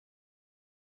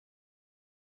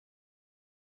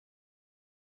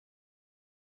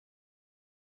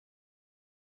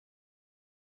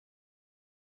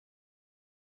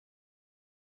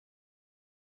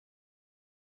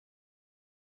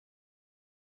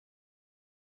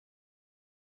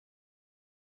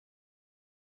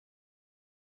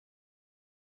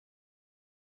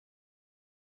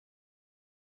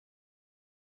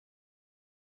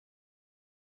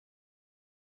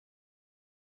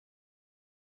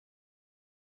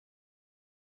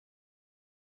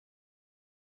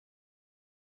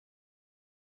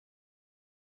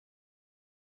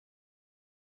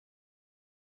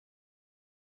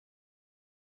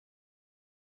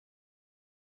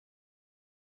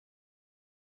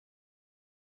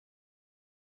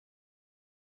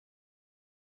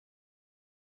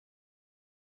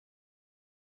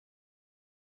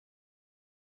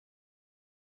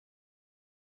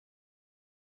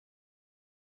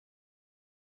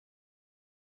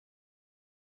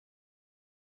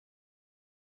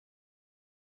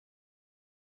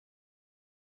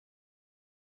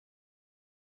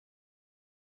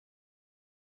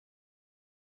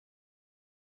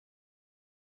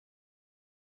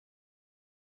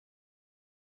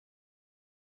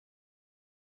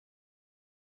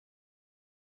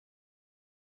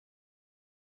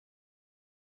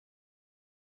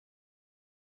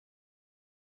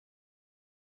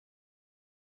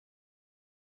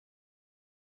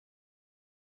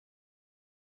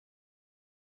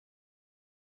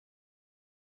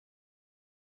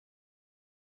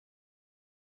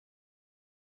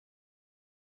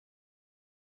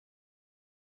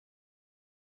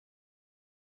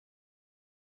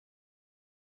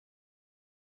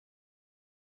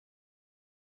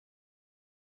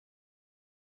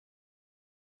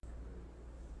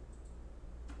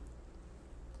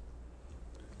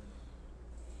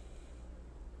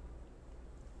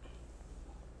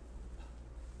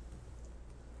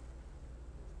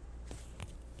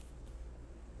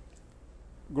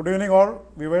Good evening all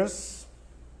viewers.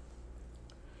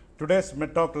 Today's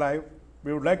MedTalk Live,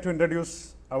 we would like to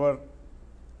introduce our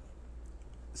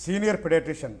senior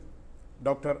pediatrician,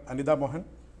 Dr. Anitha Mohan,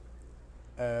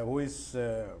 who is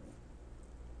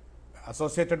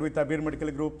associated with Abeer Medical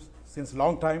Group since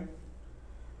long time.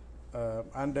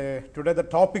 Today the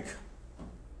topic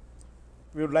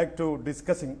we would like to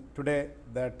discussing today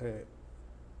that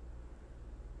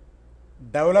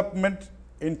development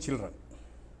in children.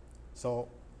 So,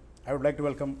 I would like to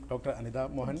welcome Dr. Anitha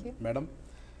Mohan, Madam.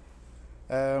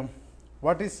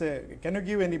 What is, can you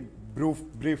give any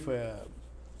brief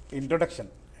introduction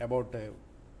about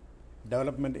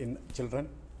development in children?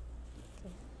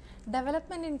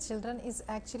 Development in children is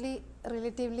actually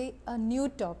relatively a new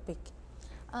topic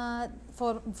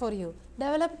for you.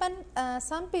 Development,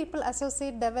 some people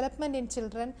associate development in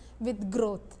children with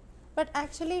growth, but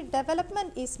actually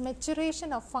development is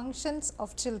maturation of functions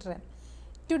of children.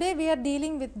 Today we are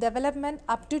dealing with development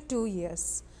up to 2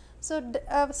 years. So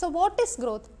what is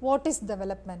growth? What is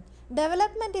development?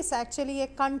 Development is actually a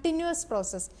continuous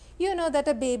process. You know that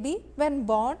a baby when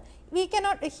born, he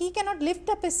cannot lift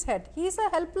up his head. He is a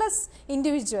helpless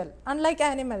individual, unlike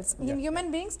animals. In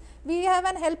human beings, we have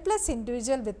an helpless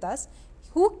individual with us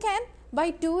who can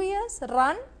by 2 years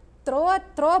run, throw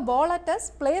a ball at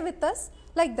us, play with us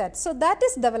like that. So that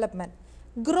is development.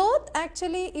 Growth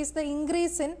actually is the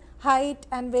increase in height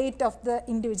and weight of the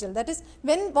individual. That is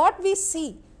when what we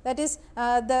see, that is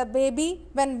the baby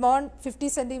when born 50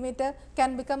 centimeter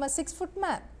can become a 6-foot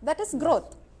man. That is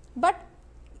growth. But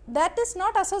that is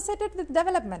not associated with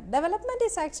development. Development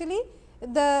is actually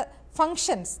the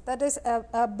functions. That is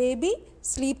a baby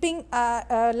sleeping,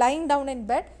 lying down in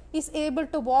bed is able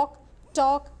to walk,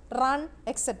 talk, run,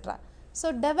 etc.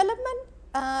 So development,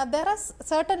 there are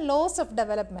certain laws of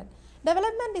development.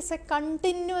 Development is a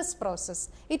continuous process.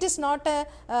 It is not that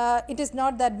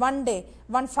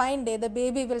one fine day, the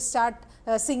baby will start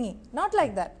singing. Not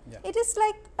like that. Yeah. It is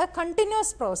like a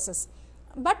continuous process.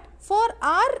 But for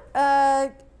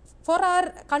our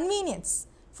convenience,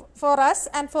 for us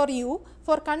and for you,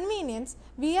 for convenience,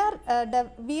 we are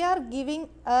giving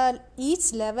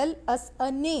each level as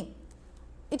a name.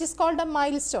 It is called a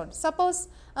milestone. Suppose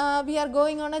we are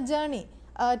going on a journey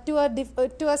to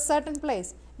a certain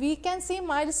place. We can see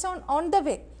milestone on the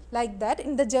way. Like that,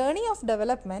 in the journey of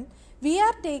development, we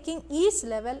are taking each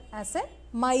level as a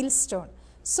milestone,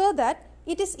 so that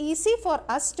it is easy for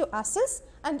us to assess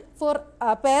and for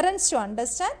parents to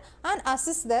understand and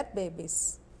assess their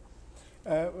babies.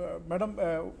 Madam,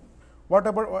 what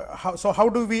about, how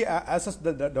do we assess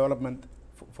the development?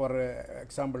 For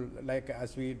example, like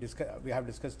as we have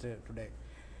discussed today.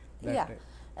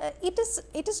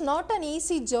 It is not an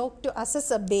easy joke to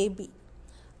assess a baby.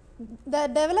 The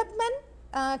development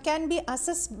can be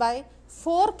assessed by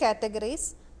 4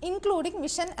 categories, including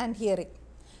vision and hearing.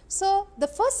 So, the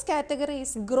first category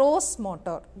is gross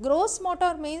motor. Gross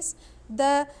motor means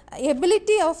the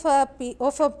ability of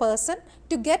a person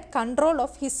to get control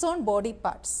of his own body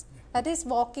parts. That is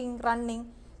walking,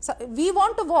 running. So, we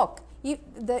want to walk.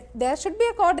 There should be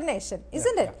a coordination,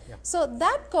 isn't it? Yeah. So,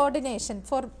 that coordination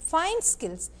for fine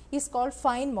skills is called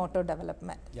fine motor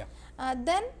development.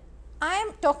 Then I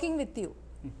am talking with you.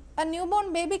 A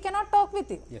newborn baby cannot talk with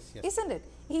you, isn't it?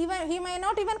 He may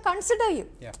not even consider you.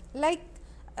 Like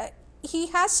he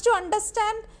has to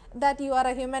understand that you are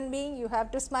a human being, you have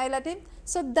to smile at him.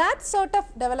 So that sort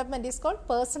of development is called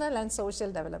personal and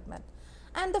social development.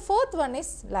 And the fourth one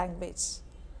is language.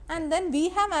 And then we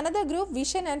have another group,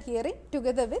 vision and hearing,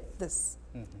 together with this.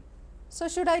 So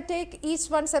should I take each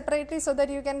one separately so that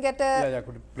you can get a...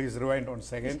 could you please rewind on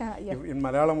second. In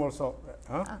Malayalam also.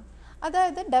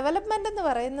 അതായത് development എന്ന്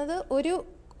പറയുന്നത്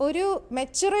ഒരു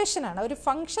maturation ആണ്, ഒരു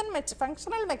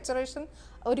functional maturation,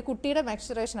 ഒരു കുട്ടിയുടെ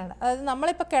maturation ആണ്. അതായത്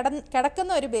നമ്മളിപ്പോൾ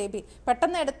കിടക്കുന്ന ഒരു ബേബി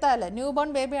പെട്ടെന്ന് എടുത്താൽ ന്യൂ ബോൺ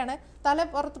ബേബിയാണ്, തല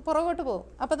പുറകോട്ട് പോകും.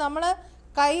 അപ്പോൾ നമ്മൾ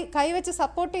കൈ വെച്ച്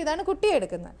സപ്പോർട്ട് ചെയ്താണ് കുട്ടിയെ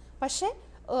എടുക്കുന്നത്. പക്ഷേ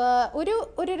ഒരു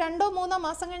 2-3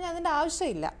 മാസം കഴിഞ്ഞാൽ അതിൻ്റെ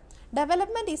ആവശ്യമില്ല.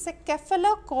 Development is A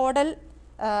കെഫലോ caudal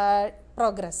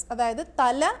progress. അതായത്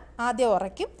തല ആദ്യം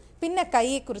ഉറയ്ക്കും, പിന്നെ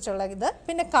കൈയെക്കുറിച്ചുള്ള ഇത്,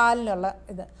 പിന്നെ കാലിനുള്ള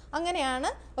ഇത്. അങ്ങനെയാണ്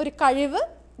ഒരു കഴിവ്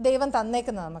ദൈവം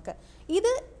തന്നേക്കുന്നത് നമുക്ക്.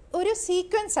 ഇത് ഒരു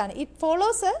സീക്വൻസ് ആണ്. It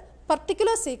follows A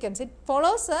particular sequence. It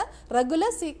follows A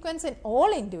regular sequence in all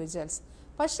individuals.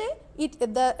 പക്ഷേ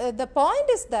the point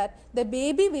is that the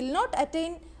baby will not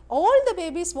attain, all the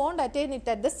babies won't attain it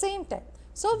at the same time.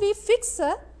 So we fix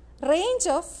a range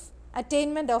of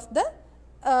attainment of the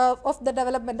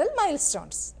developmental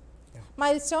milestones.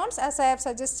 Milestones, as I have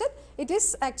suggested, it is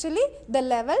actually the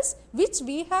levels which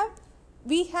we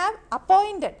have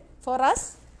appointed for us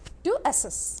to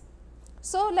assess.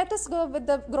 So let us go with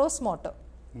the gross motor.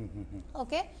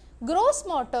 Okay. Gross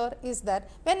motor is that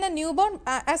when a newborn,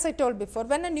 as I told before,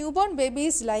 when a newborn baby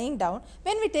is lying down,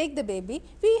 when we take the baby,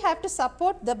 we have to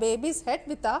support the baby's head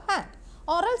with our hand,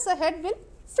 or else the head will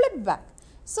flip back.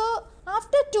 So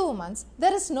after 2 months,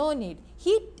 there is no need.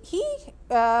 He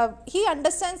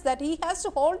understands that he has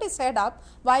to hold his head up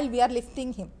while we are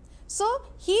lifting him. So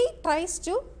he tries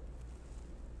to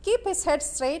keep his head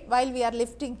straight while we are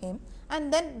lifting him,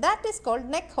 and then that is called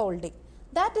neck holding.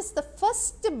 That is the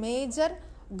first major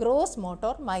gross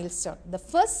motor milestone. The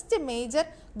first major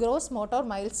gross motor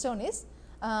milestone is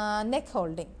neck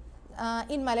holding.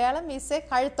 In Malayalam we say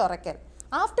𝐒𝐲𝐞𝐚𝐤𝐞𝐫.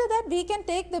 After that we can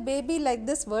take the baby like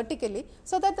this vertically,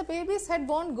 so that the baby's head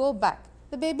won't go back.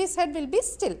 The baby's head will be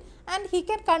still and he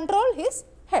can control his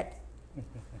head.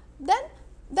 Then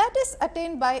that is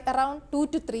attained by around 2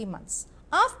 to 3 months.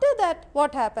 After that,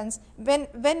 what happens, when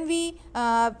we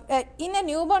in a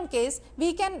newborn case,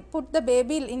 we can put the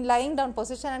baby in lying down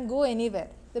position and go anywhere.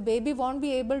 The baby won't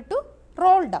be able to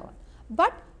roll down.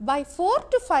 But by 4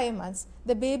 to 5 months,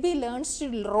 the baby learns to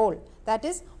roll. That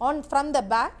is from the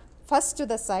back first to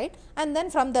the side, and then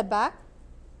from the back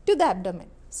to the abdomen.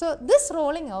 So this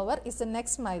rolling over is the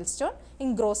next milestone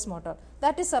in gross motor.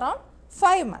 That is around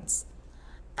 5 months.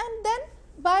 And then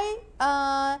by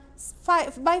 5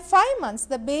 months,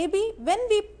 the baby, when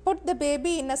we put the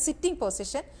baby in a sitting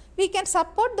position, we can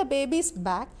support the baby's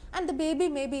back and the baby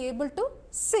may be able to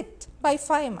sit by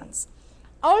 5 months.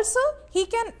 Also, he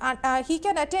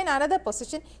can attain another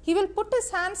position. He will put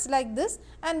his hands like this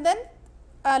and then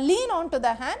lean onto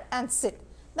the hand and sit.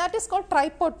 That is called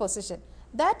tripod position.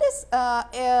 That is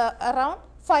around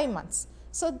 5 months.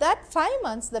 So that 5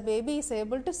 months, the baby is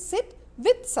able to sit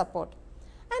with support.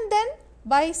 And then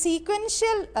by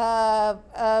sequential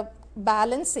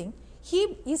balancing, he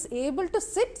is able to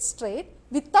sit straight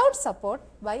without support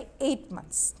by 8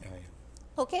 months.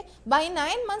 Okay. By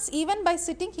 9 months, even by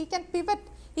sitting, he can pivot,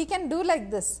 he can do like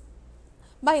this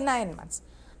by 9 months.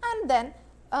 And then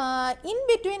in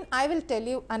between, I will tell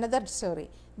you another story.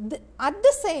 At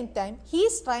the same time, he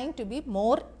is trying to be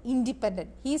more independent.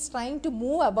 He is trying to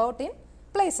move about in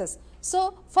places. So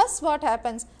first what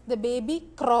happens, the baby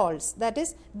crawls. That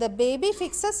is, the baby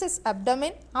fixes his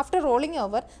abdomen after rolling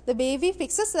over. The baby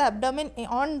fixes the abdomen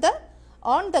on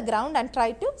the ground and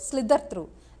try to slither through.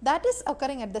 That is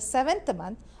occurring at the 7th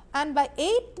month, and by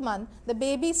 8th month the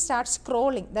baby starts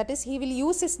crawling. That is, he will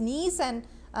use his knees and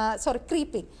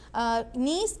creeping,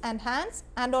 knees and hands,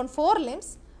 and on 4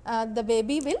 limbs the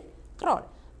baby will crawl.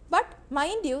 But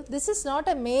mind you, this is not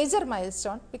a major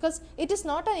milestone, because it is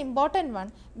not an important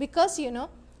one, because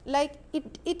like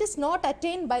it is not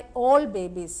attained by all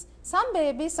babies. Some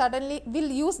babies suddenly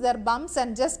will use their bumps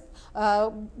and just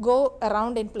go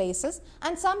around in places,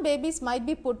 and some babies might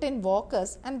be put in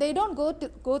walkers and they don't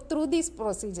go through these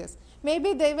procedures.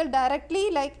 Maybe they will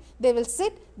directly, like, they will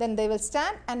sit, then they will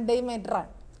stand and they may run.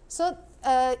 So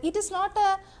it is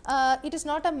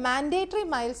not a mandatory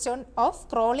milestone of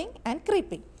crawling and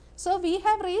creeping. So we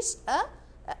have reached a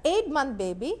 8-month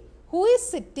baby who is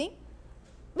sitting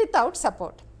without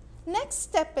support. Next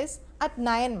step is at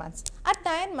 9 months. At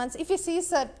 9 months, if he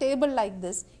sees a table like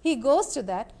this, he goes to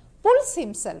that, pulls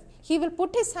himself. He will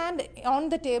put his hand on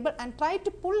the table and try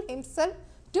to pull himself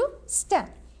to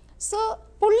stand. So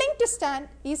pulling to stand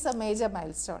is a major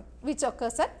milestone which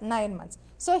occurs at 9 months.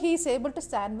 So he is able to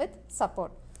stand with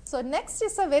support. So next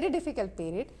is a very difficult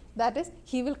period. That is,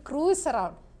 he will cruise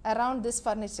around this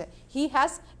furniture. He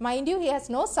has, mind you, he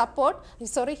has no support,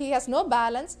 he has no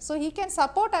balance, so he can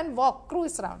support and walk,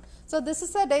 cruise around. So this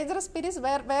is a dangerous period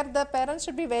where the parents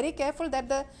should be very careful that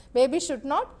the baby should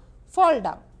not fall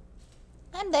down.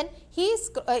 And then he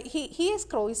is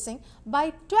cruising.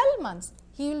 By 12 months,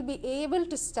 he will be able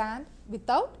to stand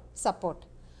without support.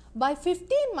 By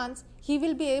 15 months, he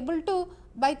will be able to,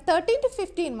 by 13 to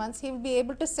 15 months, he will be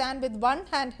able to stand with one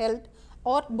hand held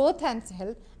or both hands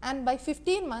held, and by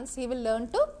 15 months he will learn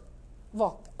to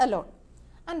walk alone.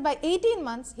 And by 18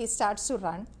 months he starts to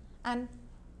run, and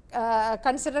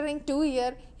considering 2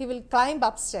 years, he will climb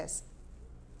upstairs.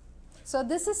 So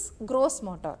this is gross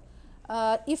motor.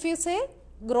 If you say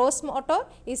gross motor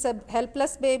is a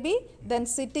helpless baby, then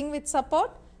sitting with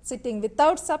support, sitting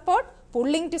without support,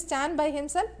 pulling to stand by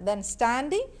himself, then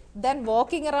standing, then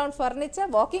walking around furniture,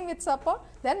 walking with support,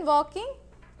 then walking,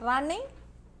 running,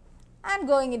 and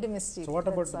going into mischief. So what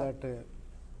about that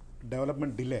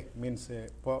development delay? Means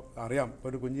അറിയാം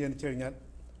ഒരു കുഞ്ഞ് ജനിച്ചു കഴിഞ്ഞാൽ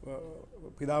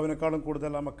പിതാവിനേക്കാളും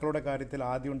കൂടുതൽ ആ മക്കളുടെ കാര്യത്തിൽ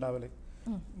ആദ്യം ഉണ്ടാവല്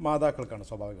മാതാക്കൾക്കാണ്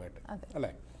സ്വാഭാവികമായിട്ട്,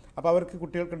 അല്ലേ? അപ്പോൾ അവർക്ക്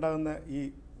കുട്ടികൾക്കുണ്ടാകുന്ന ഈ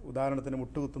ഉദാഹരണത്തിന്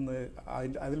മുട്ടുകുത്തുന്നത്,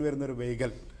 അതിൽ വരുന്നൊരു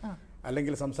വൈകൽ,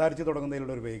 അല്ലെങ്കിൽ സംസാരിച്ച്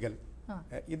തുടങ്ങുന്നതിലുള്ള ഒരു വൈകൽ,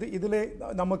 ഇതിൽ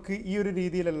നമുക്ക് ഈ ഒരു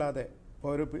രീതിയിലല്ലാതെ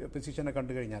ഇപ്പോൾ ഒരു ഫിസിഷ്യനെ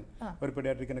കണ്ടു കഴിഞ്ഞാൽ, ഒരു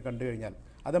പെഡിയാട്രിക്കിനെ കണ്ടു കഴിഞ്ഞാൽ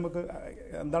അത് നമുക്ക്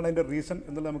എന്താണ് അതിൻ്റെ റീസൺ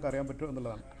എന്നുള്ളത് നമുക്ക് അറിയാൻ പറ്റും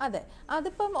എന്നുള്ളതാണ്. അതെ,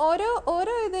 അതിപ്പം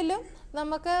ഓരോ ഇതിലും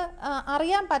നമുക്ക്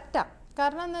അറിയാൻ പറ്റാം.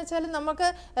 കാരണം എന്ന് വെച്ചാൽ നമുക്ക്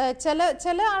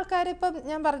ചില ആൾക്കാർ, ഇപ്പം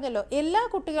ഞാൻ പറഞ്ഞല്ലോ, എല്ലാ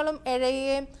കുട്ടികളും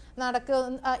എഴയുകയും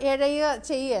എഴയുക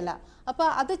ചെയ്യല. അപ്പോൾ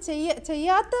അത്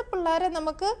ചെയ്യാത്ത പിള്ളേരെ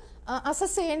നമുക്ക്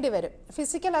അസസ് ചെയ്യേണ്ടി വരും.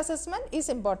 Physical assessment is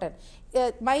important.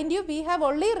 Mind you, we have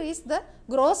only reach the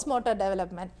gross motor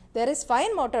development. There is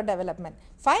fine motor development.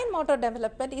 Fine motor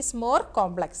development is more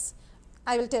complex.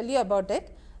 I will tell you about it.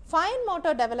 Fine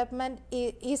motor development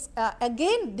is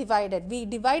again divided. We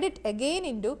divide it again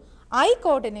into eye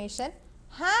coordination,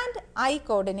 hand-eye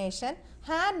coordination,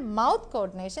 hand-mouth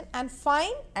coordination, and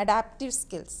fine adaptive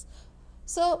skills.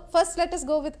 So first let us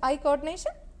go with eye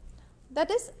coordination. That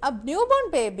is, a newborn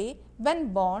baby when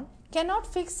born cannot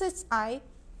fix its eye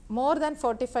more than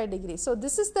 45 degrees. So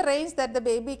this is the range that the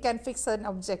baby can fix an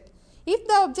object. If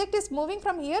the object is moving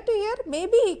from here to here,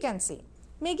 maybe he can see.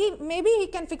 Maybe he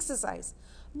can fix his eyes.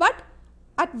 But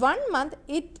at 1 month,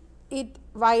 it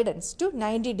widens to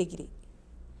 90 degree.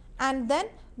 And then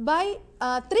by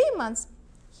 3 months,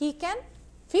 he can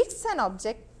fix an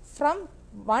object from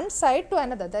one side to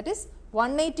another, that is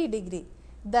 180 degree.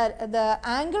 The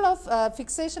angle of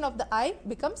fixation of the eye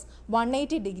becomes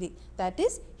 180 degree. That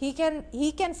is, he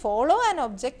can follow an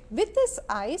object with his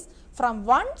eyes from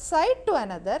one side to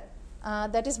another,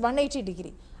 that is 180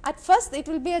 degree. At first it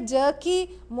will be a jerky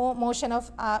motion of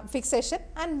fixation,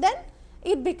 and then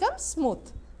it becomes smooth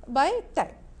by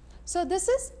time. So this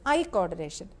is eye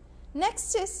coordination. Next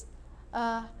is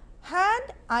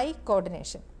hand-eye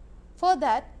coordination. For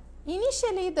that,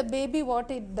 initially the baby, what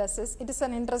it does is, it is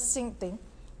an interesting thing.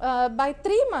 By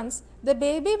 3 months, the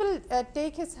baby will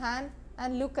take his hand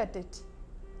and look at it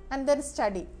and then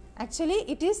study. Actually,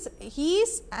 he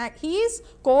is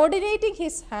coordinating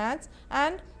his hands,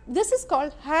 and this is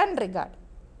called hand regard.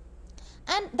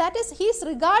 And that is, he is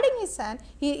regarding his hand.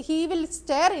 He will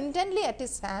stare intently at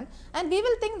his hand, and we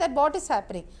will think that what is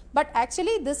happening. But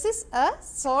actually, this is a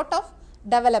sort of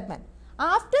development.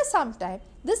 After some time,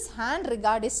 this hand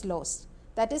regard is lost.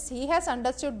 That is, he has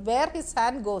understood where his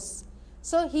hand goes.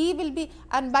 So he will be,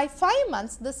 and by 5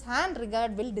 months, this hand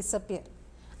regard will disappear.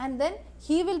 And then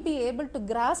he will be able to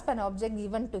grasp an object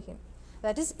given to him.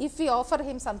 That is, if we offer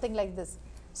him something like this.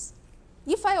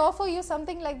 If I offer you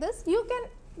something like this, you can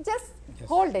just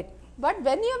hold it. But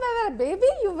when you were a baby,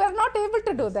 you were not able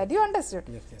to do that. You understood?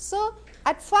 Yes, yes. So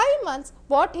at 5 months,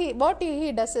 what he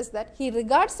does is that he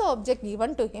regards the object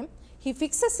given to him, he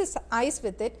fixes his eyes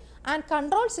with it, and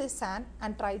controls his hand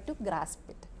and try to grasp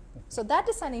it. So that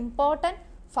is an important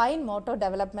fine motor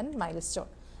development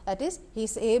milestone. That is, he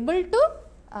is able to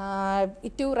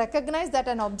recognize that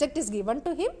an object is given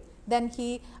to him. Then he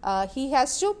has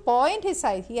to point his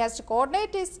eye, he has to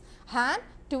coordinate his hand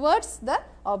towards the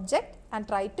object and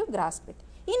try to grasp it.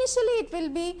 Initially, it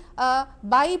will be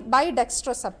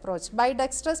bidextrous approach.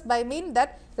 Bidextrous by mean that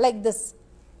like this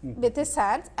with his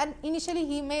hands, and initially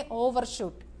he may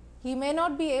overshoot. He may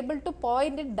not be able to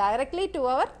point it directly to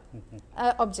our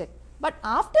object. But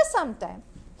after some time,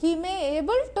 he may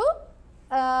able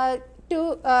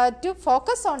to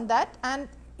focus on that, and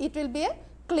it will be a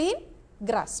clean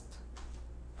grasp.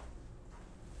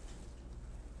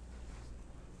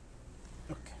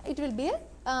 Okay. It will be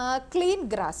a clean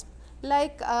grasp.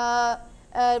 Like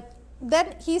then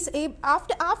he's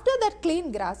after that clean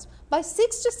grasp, by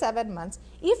 6 to 7 months,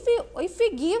 if we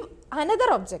give another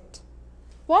object,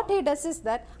 what he does is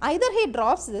that either he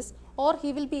drops this, or he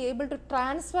will be able to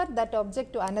transfer that object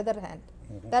to another hand.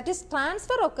 That is,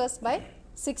 transfer occurs by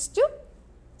 6 to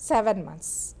 7 months.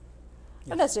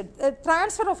 Yes. Understood?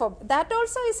 Transfer of that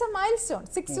also is a milestone,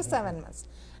 6 to 7 months.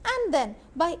 And then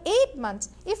by 8 months,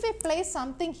 if we place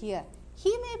something here,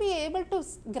 he may be able to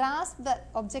grasp the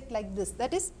object like this.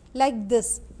 That is, like this,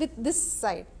 with this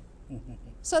side.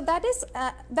 So that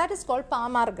is called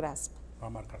palmar grasp.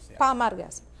 Palmar grasp. Yeah. Palmar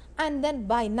grasp. And then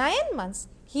by 9 months,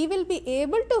 he will be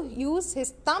able to use his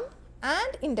thumb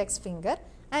and index finger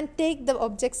and take the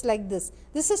objects like this.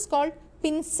 This is called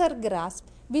pincer grasp,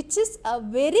 which is a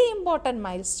very important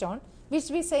milestone, which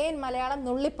we say in Malayalam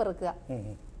nulli perukka.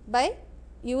 By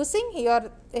using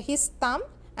his thumb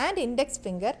and index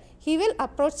finger, he will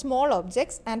approach small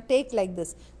objects and take like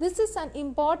this. This is an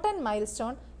important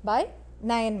milestone by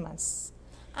 9 months.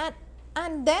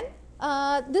 And then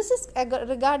this is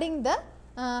regarding the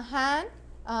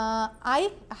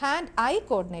hand-eye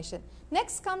coordination.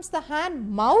 Next comes the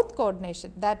hand-mouth coordination.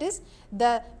 That is,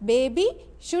 the baby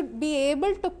should be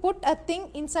able to put a thing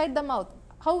inside the mouth,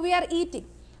 how we are eating.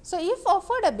 So if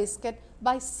offered a biscuit,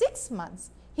 by 6 months,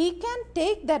 he can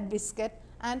take that biscuit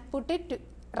and put it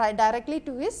right directly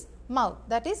to his mouth,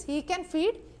 that is he can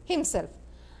feed himself.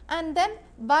 And then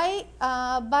by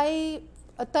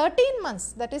 13 months,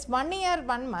 that is 1 year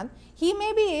 1 month, he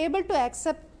may be able to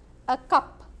accept a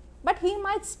cup, but he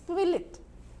might spill it,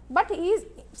 but he is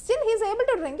able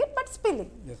to drink it but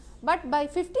spilling. Yes. But by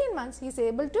 15 months he is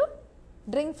able to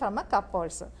drink from a cup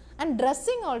also. And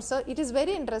dressing also, it is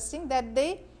very interesting that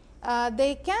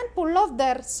they can pull off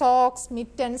their socks,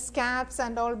 mittens, caps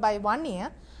and all by 1 year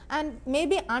and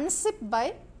maybe unzip by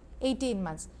 18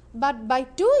 months. But by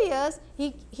 2 years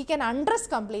he can undress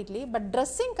completely, but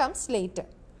dressing comes later.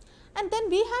 And then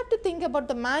we have to think about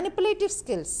the manipulative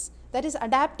skills, that is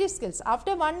adaptive skills.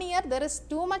 After 1 year there is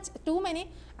too many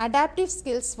adaptive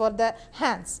skills for the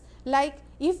hands. Like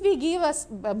if we give us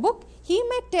a book, he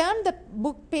may turn the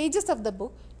book pages of the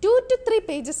book 2 to 3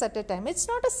 pages at a time. It's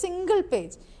not a single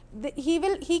page.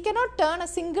 He cannot turn a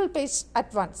single page at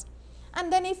once. And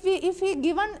then if he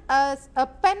given a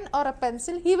pen or a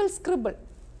pencil, he will scribble.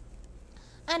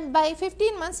 And by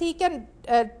 15 months he can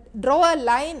draw a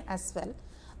line as well.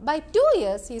 By 2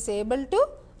 years he is able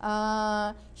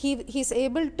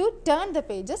to turn the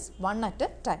pages one at a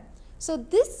time. So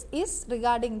this is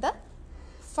regarding the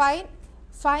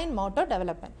fine motor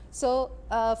development. So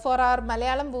for our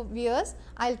Malayalam viewers,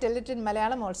 I'll tell it in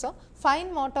Malayalam also. Fine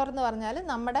motor എന്ന് പറഞ്ഞാൽ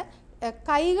നമ്മുടെ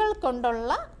കൈകൾ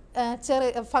കൊണ്ടുള്ള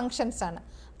ചെറിയ functions ആണ്.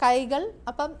 കൈകൾ,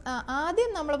 അപ്പം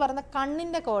ആദ്യം നമ്മൾ പറഞ്ഞ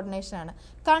കണ്ണിൻ്റെ കോർഡിനേഷനാണ്.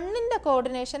 കണ്ണിൻ്റെ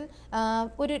കോർഡിനേഷൻ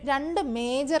ഒരു 2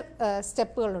 മേജർ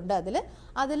സ്റ്റെപ്പുകളുണ്ട്.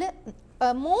 അതിൽ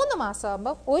 3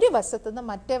 മാസമാകുമ്പോൾ ഒരു വശത്തുനിന്ന്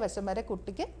മറ്റേ വശം വരെ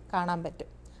കുട്ടിക്ക് കാണാൻ പറ്റും.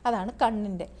 അതാണ്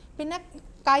കണ്ണിൻ്റെ. പിന്നെ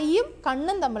കൈയും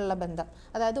കണ്ണും തമ്മിലുള്ള ബന്ധം,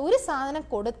 അതായത് ഒരു സാധനം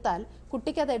കൊടുത്താൽ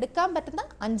കുട്ടിക്ക് അത് എടുക്കാൻ പറ്റുന്ന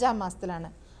 5-ാം മാസത്തിലാണ്.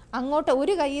 അങ്ങോട്ട്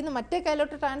ഒരു കൈയിൽ നിന്ന് മറ്റേ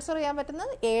കൈയിലോട്ട് ട്രാൻസ്ഫർ ചെയ്യാൻ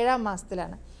പറ്റുന്നത് 7-ാം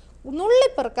മാസത്തിലാണ്.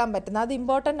 നുള്ളിപ്പെറുക്കാൻ പറ്റുന്നത്, അത്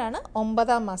ഇമ്പോർട്ടൻ്റ് ആണ്,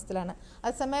 9-ാം മാസത്തിലാണ്.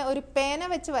 അതേസമയം ഒരു പേന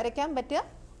വെച്ച് വരയ്ക്കാൻ പറ്റുക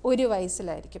 1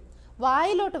 വയസ്സിലായിരിക്കും.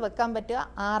 വായിലോട്ട് വെക്കാൻ പറ്റുക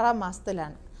 6-ാം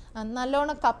മാസത്തിലാണ്.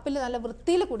 നല്ലോണം കപ്പിൽ നല്ല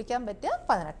വൃത്തിയിൽ കുടിക്കാൻ പറ്റുക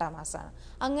 18-ാം മാസമാണ്.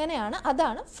 അങ്ങനെയാണ്,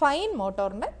 അതാണ് ഫൈൻ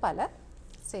മോട്ടോറിൻ്റെ പല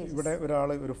സ്റ്റേജസ്. ഇവിടെ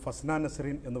ഒരു ഫസ്ന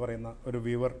നസറിൻ എന്ന് പറയുന്ന ഒരു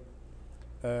വ്യൂവർ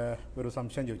ഒരു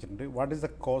സംശയം ചോദിച്ചിട്ടുണ്ട്. What is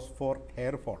the cause four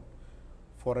hair fall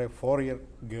for A 4-year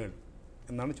girl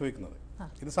എന്നാണ് ചോദിക്കുന്നത്.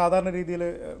 ഇത് സാധാരണ രീതിയിൽ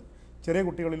ചെറിയ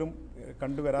കുട്ടികളിലും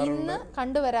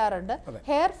കണ്ടുവരാറുണ്ട്.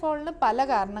 ഹെയർ ഫോളിന് പല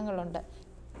കാരണങ്ങളുണ്ട്.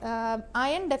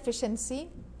 അയൺ ഡെഫിഷ്യൻസി,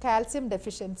 കാൽസ്യം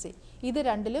ഡെഫിഷ്യൻസി, ഇത്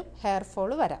രണ്ടിലും ഹെയർ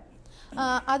ഫോൾ വരാം.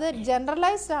 അത്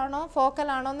ജനറലൈസ്ഡ് ആണോ ഫോക്കൽ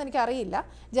ആണോ എന്ന് എനിക്കറിയില്ല.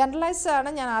 ജനറലൈസ്ഡ് ആണ്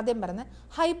ഞാൻ ആദ്യം പറഞ്ഞത്.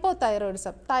 ഹൈപ്പോ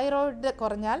തൈറോയിഡിസം, തൈറോയിഡ്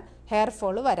കുറഞ്ഞാൽ ഹെയർ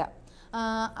ഫോൾ വരാം.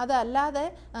 അതല്ലാതെ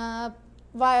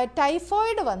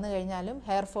ടൈഫോയിഡ് വന്നു കഴിഞ്ഞാലും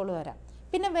ഹെയർ ഫോൾ വരാം.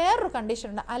 പിന്നെ വേറൊരു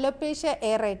കണ്ടീഷനുണ്ട്, അലോപേഷ്യ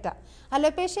എയറേറ്റ.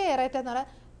 അലോപേഷ്യ എയറേറ്റ എന്ന് പറഞ്ഞാൽ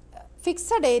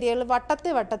ഫിക്സഡ് ഏരിയകൾ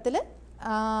വട്ടത്തിൽ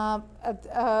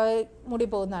മുടി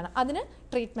പോകുന്നതാണ്. അതിന്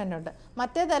ട്രീറ്റ്മെൻ്റ് ഉണ്ട്.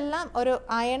 മറ്റേതെല്ലാം ഒരു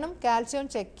അയണും കാൽസ്യവും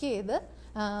ചെക്ക് ചെയ്ത്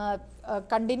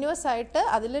കണ്ടിന്യൂസ് ആയിട്ട്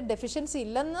അതിൽ ഡെഫിഷ്യൻസി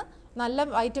ഇല്ലെന്ന് നല്ല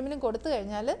വൈറ്റമിനും കൊടുത്തു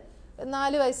കഴിഞ്ഞാൽ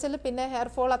 4 വയസ്സിൽ പിന്നെ ഹെയർ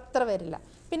ഫോൾ അത്ര വരില്ല.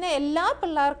 പിന്നെ എല്ലാ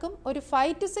പിള്ളേർക്കും ഒരു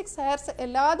 5 to 6 ഹെയർസ്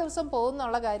എല്ലാ ദിവസവും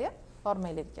പോകുന്നുള്ള കാര്യം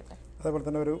ഓർമ്മയിലിരിക്കട്ടെ. അതേപോലെ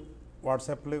തന്നെ ഒരു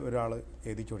വാട്സാപ്പിൽ ഒരാൾ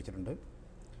എഴുതി ചോദിച്ചിട്ടുണ്ട്.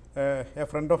 A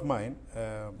friend of mine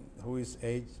who is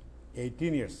age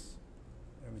 18 years,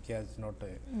 which has not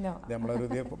നമ്മളൊരു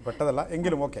പെട്ടതല്ല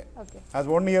എങ്കിലും okay, as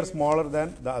 1 year smaller than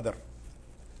the other.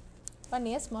 1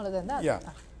 year smaller than the other.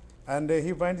 Yeah. And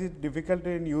he finds it difficult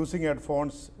in using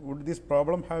headphones. Would this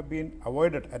problem have been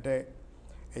avoided at a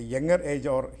younger age,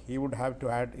 or he would have to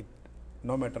add it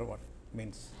no matter what?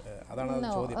 Means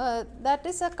no, that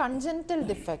is a congenital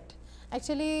defect.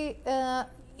 Actually,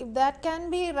 that can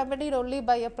be remedied only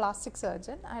by a plastic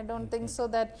surgeon. I don't think so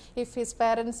that if his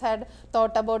parents had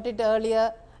thought about it earlier,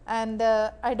 and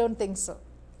I don't think so.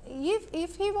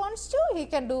 If he wants to, he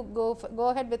can go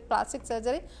ahead with plastic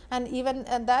surgery, and even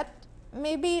that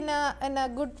maybe in a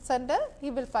good center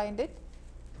he will find it.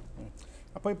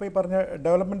 അപ്പോൾ ഇപ്പോൾ ഈ പറഞ്ഞ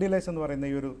development delays എന്ന് പറയുന്ന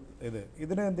ഈ ഒരു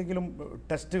ഇതിന് എന്തെങ്കിലും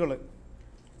ടെസ്റ്റുകൾ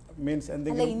മീൻസ്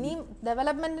എന്തെങ്കിലും ഇനിയും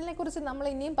ഡെവലപ്മെന്റിനെ കുറിച്ച് നമ്മൾ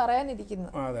ഇനിയും പറയാനിരിക്കുന്നു.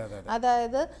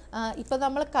 അതായത് ഇപ്പൊ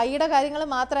നമ്മൾ കൈയുടെ കാര്യങ്ങൾ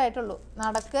മാത്രമേ ആയിട്ടുള്ളൂ,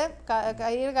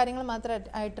 കൈയുടെ കാര്യങ്ങൾ മാത്രമേ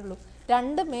ആയിട്ടുള്ളൂ.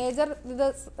 2 മേജർ ഇത്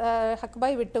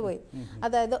ഹക്ബായ് വിട്ടുപോയി.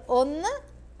 അതായത്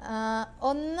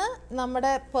ഒന്ന്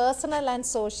നമ്മുടെ പേഴ്സണൽ ആൻഡ്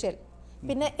സോഷ്യൽ,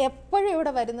 പിന്നെ എപ്പോഴും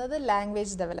ഇവിടെ വരുന്നത്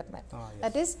language development.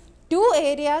 That is 2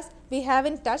 areas we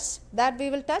haven't touched, that we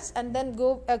will touch and then go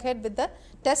ahead with the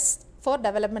test for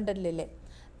developmental delay.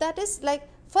 That is like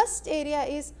first area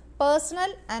is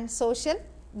personal and social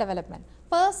development.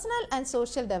 Personal and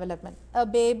social development. A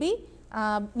baby,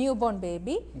 newborn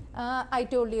baby, I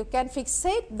told you can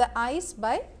fixate the eyes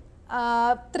by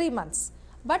 3 months.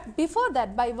 But before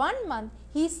that, by 1 month,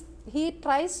 he he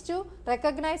tries to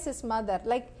recognize his mother,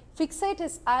 like fixate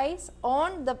his eyes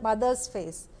on the mother's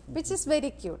face, which is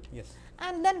very cute. Yes.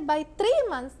 And then by 3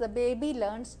 months, the baby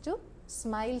learns to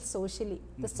smile socially.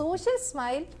 The social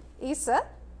smile is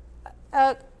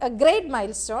a great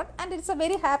milestone, and it's a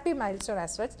very happy milestone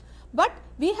as such. But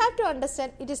we have to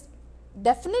understand it is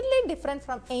definitely different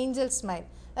from angel smile.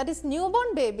 That is,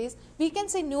 newborn babies, we can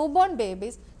see newborn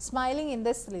babies smiling in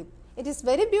their sleep. It is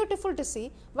very beautiful to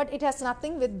see, but it has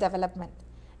nothing with development.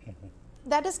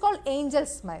 That is called angel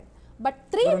smile. But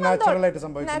 3-month-old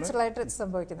naturally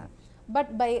sambhavikkunna.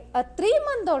 But by a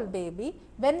 3-month-old baby,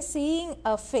 when seeing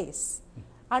a face,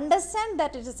 understand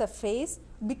that it is a face,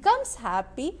 becomes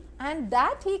happy, and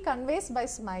that he conveys by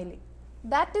smiling.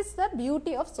 That is the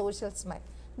beauty of social smile.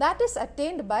 That is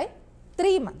attained by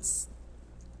 3 months.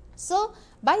 So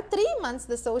by 3 months,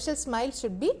 the social smile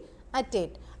should be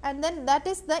attained, and then that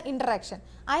is the interaction.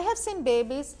 I have seen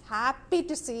babies happy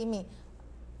to see me,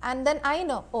 and then I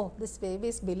know, oh, this baby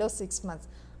is below 6 months.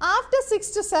 After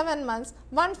 6 to 7 months,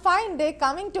 one fine day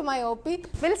coming to my OP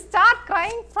will start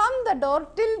crying from the door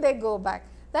till they go back.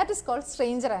 That is called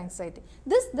stranger anxiety.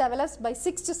 This develops by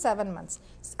 6 to 7 months.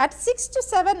 At 6 to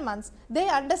 7 months, they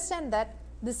understand that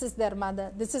this is their mother,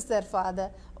 this is their father.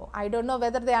 I don't know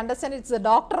whether they understand it's a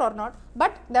doctor or not,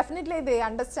 but definitely they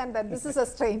understand that this is a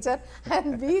stranger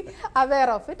and be aware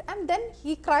of it, and then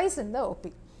he cries in the OP.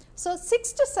 So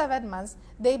 6 to 7 months,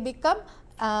 they become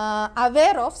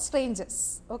aware of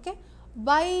strangers. Okay.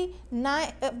 By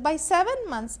 7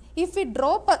 months, if we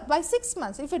drop by 6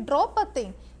 months, if we drop a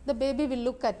thing, the baby will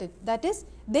look at it. That is,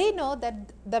 they know that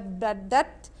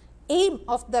that aim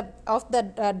of the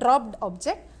dropped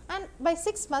object, and by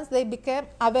 6 months they became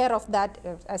aware of that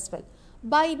as well.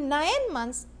 By 9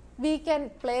 months, we can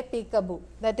play peekaboo.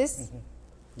 That is,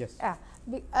 yes.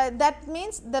 That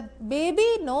means the baby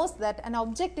knows that an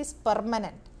object is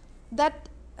permanent. That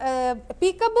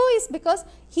peekaboo is because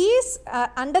he is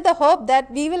under the hope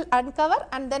that we will uncover,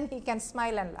 and then he can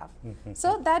smile and laugh. So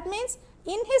that means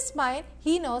in his mind,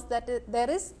 he knows that there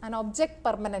is an object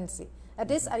permanency.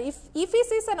 That is, if he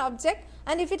sees an object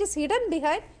and if it is hidden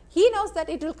behind, he knows that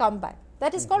it will come back.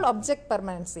 That is called object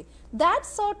permanency. That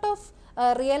sort of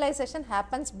realization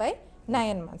happens by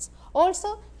 9 months.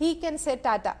 Also, he can say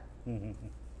tata.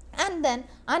 And then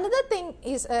another thing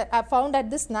is found at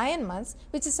this 9 months,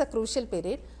 which is a crucial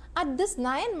period. At this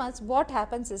 9 months, what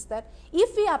happens is that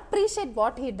if we appreciate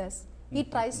what he does, he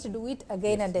tries to do it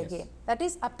again and again. That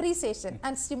is, appreciation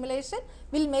and stimulation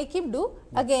will make him do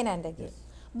again and again.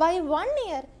 By 1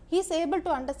 year, he is able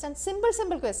to understand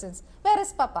simple questions. Where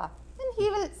is Papa? And he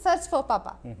will search for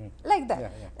Papa. Like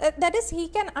that. That is, he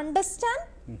can understand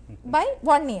by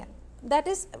 1 year. That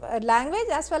is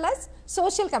language as well as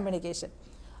social communication.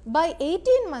 By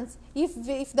 18 months,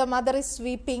 if the mother is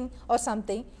sweeping or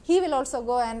something, he will also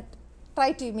go and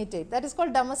try to imitate. That is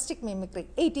called domestic mimicry.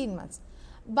 18 months.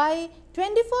 By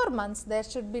 24 months, there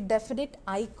should be definite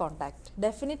eye contact.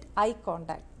 Definite eye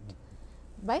contact.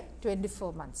 By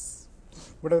 24 months.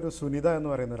 ഇവിടെ ഒരു സുനിത എന്ന്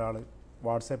പറയുന്ന ഒരാൾ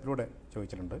വാട്സാപ്പിലൂടെ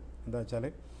ചോദിച്ചിട്ടുണ്ട്. എന്താ വെച്ചാൽ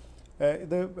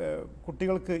ഇത്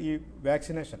കുട്ടികൾക്ക് ഈ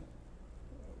വാക്സിനേഷൻ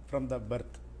ഫ്രം ദ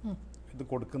ബർത്ത് ഇത്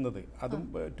കൊടുക്കുന്നത്, അതും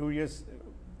 2 years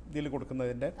ഇതിൽ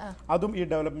കൊടുക്കുന്നതിൻ്റെ അതും ഈ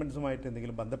ഡെവലപ്മെൻറ്റ്സുമായിട്ട്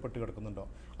എന്തെങ്കിലും ബന്ധപ്പെട്ട് കിടക്കുന്നുണ്ടോ?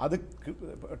 അത്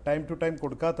ടൈം ടു ടൈം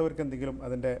കൊടുക്കാത്തവർക്ക് എന്തെങ്കിലും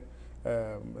അതിൻ്റെ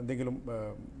എന്തെങ്കിലും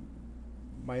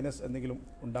മൈനസ് എന്തെങ്കിലും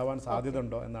ഉണ്ടാവാൻ സാധ്യത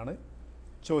ഉണ്ടോ എന്നാണ്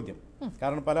ചോദ്യം.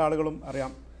 കാരണം പല ആളുകളും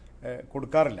അറിയാം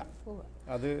കൊടുക്കാറില്ല.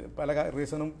 അത് പല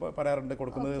റീസണും പറയാറുണ്ട്.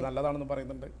 കൊടുക്കുന്നത് നല്ലതാണെന്ന്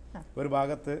പറയുന്നുണ്ട്. ഒരു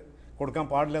ഭാഗത്ത് കൊടുക്കാൻ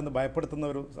പാടില്ല എന്ന് ഭയപ്പെടുത്തുന്ന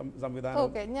ഒരു സംവിധാനം.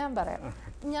 ഓക്കെ, ഞാൻ പറയാം.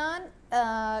 ഞാൻ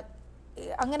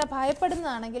അങ്ങനെ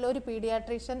ഭയപ്പെടുന്നതാണെങ്കിൽ ഒരു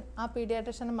ആ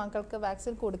പീഡിയാട്രീഷ്യൻ മക്കൾക്ക്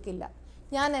വാക്സിൻ കൊടുക്കില്ല.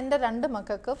 ഞാൻ എൻ്റെ 2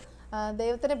 മക്കൾക്കും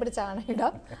ദൈവത്തിനെ പിടിച്ചാണ്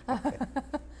ഇടാം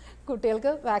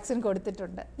കുട്ടികൾക്ക് വാക്സിൻ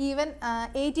കൊടുത്തിട്ടുണ്ട്. ഈവൻ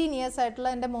 18 years ആയിട്ടുള്ള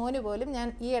എൻ്റെ മോന് പോലും ഞാൻ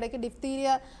ഈ ഇടയ്ക്ക് ഡിഫ്തീരിയ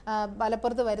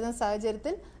മലപ്പുറത്ത് വരുന്ന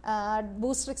സാഹചര്യത്തിൽ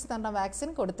ബൂസ്റ്ററിക്സ് എന്ന് പറഞ്ഞ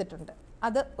വാക്സിൻ കൊടുത്തിട്ടുണ്ട്.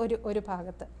 അത് ഒരു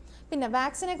ഭാഗത്ത്. പിന്നെ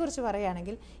വാക്സിനെ കുറിച്ച്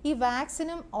പറയുകയാണെങ്കിൽ, ഈ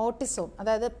വാക്സിനും ഓട്ടിസവും,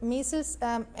 അതായത് മീസിൽസ്,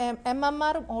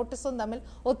 MMRും ഓട്ടിസവും തമ്മിൽ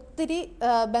ഒത്തിരി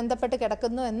ബന്ധപ്പെട്ട്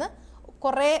കിടക്കുന്നു എന്ന്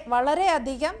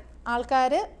വളരെയധികം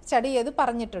ആൾക്കാർ സ്റ്റഡി ചെയ്ത്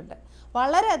പറഞ്ഞിട്ടുണ്ട്.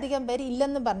 വളരെയധികം പേര്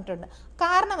ഇല്ലെന്ന് പറഞ്ഞിട്ടുണ്ട്.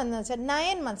 കാരണം എന്ന് വെച്ചാൽ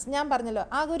 9 months, ഞാൻ പറഞ്ഞല്ലോ,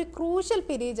 ആ ഒരു ക്രൂഷ്യൽ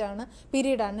പീരീഡാണ്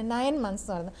 9 months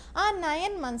എന്ന് പറയുന്നത്. ആ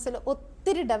 9 monthsൽ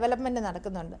ഒത്തിരി ഡെവലപ്മെൻറ്റ്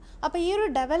നടക്കുന്നുണ്ട്. അപ്പോൾ ഈ ഒരു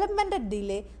ഡെവലപ്മെൻറ്റ്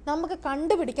ഡിലേ നമുക്ക്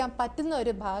കണ്ടുപിടിക്കാൻ പറ്റുന്ന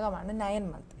ഒരു ഭാഗമാണ് 9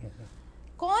 months.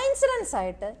 കോയിൻസിഡൻസ്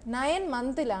ആയിട്ട് 9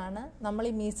 monthലാണ് നമ്മൾ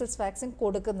ഈ മീസിൽസ് വാക്സിൻ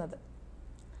കൊടുക്കുന്നത്.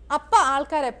 അപ്പോൾ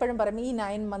ആൾക്കാർ എപ്പോഴും പറയും ഈ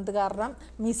 9 month കാരണം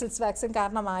മീസിൽസ് വാക്സിൻ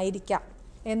കാരണമായിരിക്കാം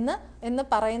എന്ന്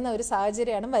പറയുന്ന ഒരു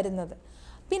സാഹചര്യമാണ് വരുന്നത്.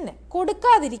 പിന്നെ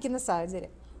കൊടുക്കാതിരിക്കുന്ന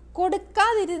സാഹചര്യം,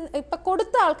 ഇപ്പൊ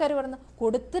കൊടുത്ത ആൾക്കാർ പറഞ്ഞു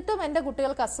കൊടുത്തിട്ടും എൻ്റെ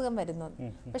കുട്ടികൾക്ക് അസുഖം വരുന്നു.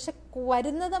 പക്ഷെ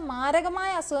വരുന്നത്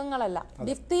മാരകമായ അസുഖങ്ങളല്ല.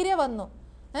 ഡിഫ്തീരിയ വന്നു,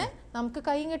 നമുക്ക്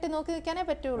കൈയും കെട്ടി നോക്കി നിൽക്കാനേ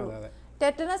പറ്റുള്ളൂ.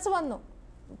 ടെറ്റനസ് വന്നു,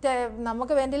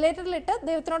 നമുക്ക് വെന്റിലേറ്ററിലിട്ട്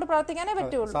ദൈവത്തിനോട് പ്രാർത്ഥിക്കാനേ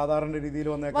പറ്റുള്ളൂ. സാധാരണ രീതിയിൽ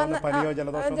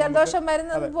ജലദോഷം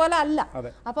വരുന്നത് പോലെ അല്ല.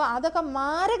 അപ്പൊ അതൊക്കെ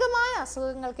മാരകമായ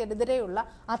അസുഖങ്ങൾക്കെതിരെയുള്ള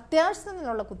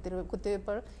അത്യാവശ്യത്തിനുള്ള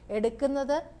കുത്തിവയ്പ്പ്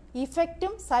എടുക്കുന്നത്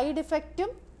ഇഫക്റ്റും സൈഡ്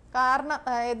ഇഫക്റ്റും കാരണം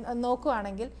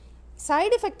നോക്കുകയാണെങ്കിൽ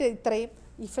സൈഡ് ഇഫക്റ്റ് ഇത്രയും,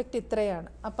 ഇഫക്റ്റ് ഇത്രയാണ്.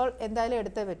 അപ്പോൾ എന്തായാലും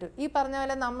എടുത്തേ പറ്റൂ. ഈ പറഞ്ഞ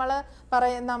പോലെ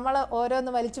നമ്മൾ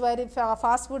ഓരോന്ന് വലിച്ചു വാരി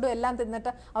ഫാസ്റ്റ് ഫുഡും എല്ലാം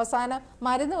തിന്നിട്ട് അവസാനം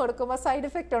മരുന്ന് കൊടുക്കുമ്പോൾ സൈഡ്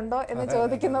ഇഫക്റ്റ് ഉണ്ടോ എന്ന്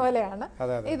ചോദിക്കുന്ന പോലെയാണ്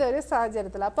ഇതൊരു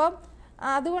സാഹചര്യത്തിൽ. അപ്പം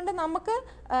അതുകൊണ്ട് നമുക്ക്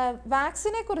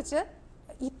വാക്സിനെ കുറിച്ച്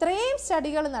ഇത്രയും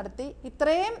സ്റ്റഡികൾ നടത്തി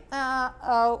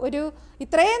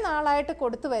ഇത്രയും നാളായിട്ട്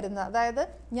കൊടുത്തു വരുന്ന, അതായത്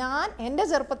ഞാൻ എൻ്റെ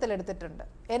ചെറുപ്പത്തിൽ എടുത്തിട്ടുണ്ട്.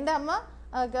 എൻ്റെ അമ്മ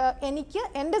എനിക്ക്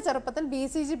എൻ്റെ ചെറുപ്പത്തിൽ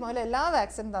BCG മുതൽ എല്ലാ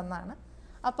വാക്സിൻ തന്നാണ്.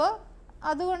 അപ്പോൾ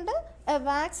അതുകൊണ്ട്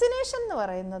വാക്സിനേഷൻ എന്ന്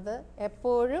പറയുന്നത്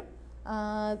എപ്പോഴും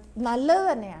നല്ലത്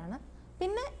തന്നെയാണ്.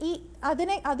 പിന്നെ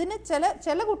അതിന്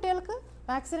ചില കുട്ടികൾക്ക്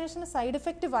വാക്സിനേഷന് സൈഡ്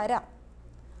ഇഫക്റ്റ് വരാം.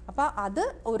 അപ്പോൾ അത്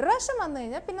ഒരു പ്രാവശ്യം വന്നു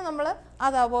കഴിഞ്ഞാൽ പിന്നെ നമ്മൾ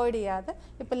അത് അവോയ്ഡ് ചെയ്യാതെ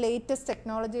ഇപ്പോൾ ലേറ്റസ്റ്റ്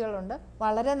ടെക്നോളജികളുണ്ട്,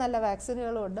 വളരെ നല്ല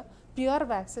വാക്സിനുകളും ഉണ്ട്, പ്യുവർ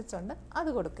വാക്സിൻസ് ഉണ്ട്, അത്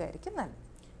കൊടുക്കുകയായിരിക്കും നല്ലത്.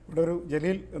 ഇവിടെ ഒരു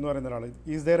ജലീൽ എന്ന് പറയുന്ന ഒരാൾ,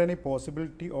 is there any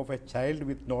possibility of A Child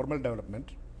with normal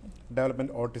development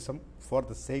autism for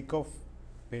the sake of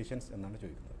patients എന്നാണ്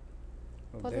ചോദിക്കുന്നത്.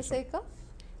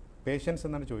 പേഷ്യൻസ്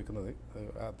എന്നാണ് ചോദിക്കുന്നത്.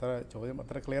 ചോദ്യം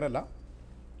അത്ര ക്ലിയർ അല്ല.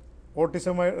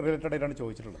 ഓട്ടിസവുമായി റിലേറ്റഡ് ആയിട്ടാണ്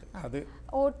ചോദിച്ചിട്ടുള്ളത്. അത്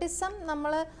ഓട്ടിസം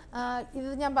നമ്മൾ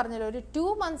ഇത് ഞാൻ പറഞ്ഞല്ലോ, ഒരു 2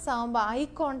 months ആകുമ്പോൾ ഐ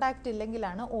കോണ്ടാക്ട്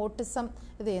ഇല്ലെങ്കിലാണ് ഓട്ടിസം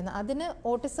ഇത് ചെയ്യുന്നത്. അതിന്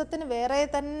ഓട്ടിസത്തിന് വേറെ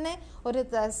തന്നെ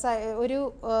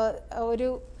ഒരു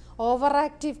ഓവർ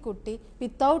ആക്റ്റീവ് കുട്ടി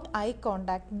without eye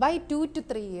contact by 2 to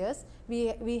 3 years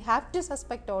we have to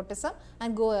suspect autism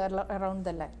and go around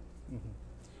the line.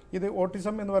 ഇത്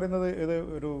ഓട്ടിസം എന്ന് പറയുന്നത് ഇത്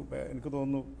എനിക്ക്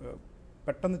തോന്നുന്നു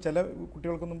പെട്ടെന്ന് ചില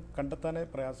കുട്ടികൾക്കൊന്നും കണ്ടെത്താനേ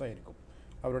പ്രയാസമായിരിക്കും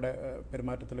അവരുടെ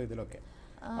പെരുമാറ്റത്തിലോ ഇതിലൊക്കെ.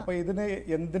 അപ്പോൾ ഇതിന്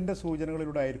എന്തിൻ്റെ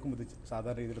സൂചനകളിലൂടെ ആയിരിക്കും ഇത്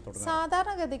സാധാരണ രീതിയിൽ തുടങ്ങുന്നത്?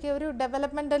 സാധാരണഗതിക്ക് ഒരു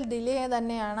ഡെവലപ്മെൻ്റൽ ഡിലേ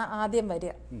തന്നെയാണ് ആദ്യം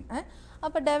വരിക.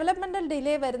 അപ്പോൾ ഡെവലപ്മെൻ്റൽ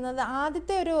ഡിലേ വരുന്നത്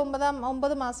ആദ്യത്തെ ഒരു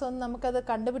 9 മാസമൊന്നും നമുക്കത്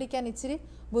കണ്ടുപിടിക്കാൻ ഇച്ചിരി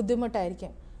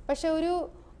ബുദ്ധിമുട്ടായിരിക്കും. പക്ഷെ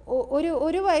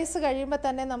ഒരു വയസ്സ് കഴിയുമ്പോൾ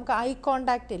തന്നെ നമുക്ക് ഐ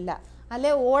കോണ്ടാക്റ്റ് ഇല്ല,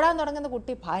 അല്ലെ ഓടാൻ തുടങ്ങുന്ന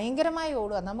കുട്ടി ഭയങ്കരമായി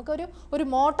ഓടുക, നമുക്കൊരു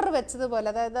മോട്ടർ വെച്ചതുപോലെ,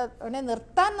 അതായത് അവനെ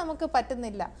നിർത്താൻ നമുക്ക്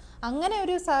പറ്റുന്നില്ല. അങ്ങനെ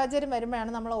ഒരു സാഹചര്യം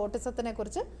വരുമ്പോഴാണ് നമ്മൾ ഓട്ടിസത്തിനെ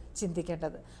കുറിച്ച്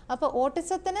ചിന്തിക്കേണ്ടത്. അപ്പോൾ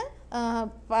ഓട്ടിസത്തിന്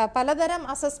പലതരം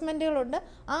അസസ്മെൻറ്റുകളുണ്ട്.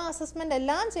 ആ അസസ്മെൻ്റ്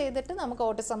എല്ലാം ചെയ്തിട്ട് നമുക്ക്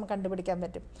ഓട്ടിസം കണ്ടുപിടിക്കാൻ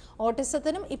പറ്റും.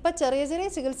 ഓട്ടിസത്തിനും ഇപ്പം ചെറിയ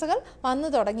ചികിത്സകൾ വന്നു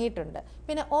തുടങ്ങിയിട്ടുണ്ട്.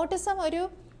 പിന്നെ ഓട്ടിസം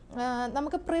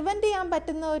നമുക്ക് പ്രിവെൻറ്റ് ചെയ്യാൻ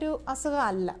പറ്റുന്ന ഒരു അസുഖം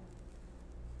അല്ല.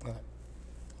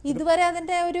 ഇതുവരെ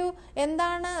അതിൻ്റെ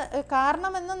എന്താണ്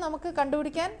കാരണമെന്ന് നമുക്ക്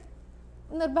കണ്ടുപിടിക്കാൻ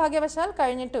നിർഭാഗ്യവശാൽ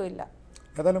കഴിഞ്ഞിട്ടുമില്ല.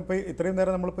 ഏതായാലും ഇപ്പോൾ ഇത്രയും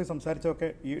നേരം നമ്മളിപ്പോൾ സംസാരിച്ചൊക്കെ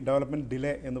ഈ ഡെവലപ്മെൻറ്റ്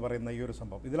ഡിലേ എന്ന് പറയുന്ന ഈ ഒരു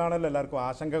സംഭവം, ഇതിലാണല്ലോ എല്ലാവർക്കും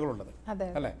ആശങ്കകളുള്ളത്,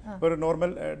 അല്ലേ? ഇപ്പോൾ ഒരു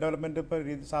നോർമൽ ഡെവലപ്മെൻറ്റ് ഇപ്പോൾ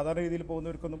സാധാരണ രീതിയിൽ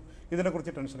പോകുന്നവർക്കൊന്നും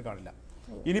ഇതിനെക്കുറിച്ച് ടെൻഷൻ കാണില്ല.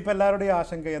 ഇനിയിപ്പോൾ എല്ലാവരുടെയും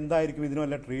ആശങ്ക എന്തായിരിക്കും, ഇതിന്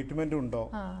വല്ല ട്രീറ്റ്മെൻറ്റ് ഉണ്ടോ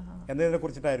എന്നതിനെ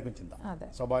കുറിച്ചിട്ടായിരിക്കും ചിന്ത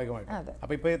സ്വാഭാവികമായിട്ടും.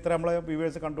 അപ്പോൾ ഇപ്പോൾ ഇത്ര നമ്മളെ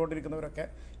വ്യൂവേഴ്സ് കണ്ടുകൊണ്ടിരിക്കുന്നവരൊക്കെ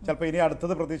ചിലപ്പോൾ ഇനി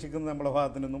അടുത്തത് പ്രതീക്ഷിക്കുന്ന നമ്മുടെ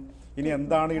ഭാഗത്തു നിന്നും ഇനി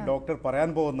എന്താണ് ഈ ഡോക്ടർ പറയാൻ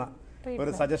പോകുന്ന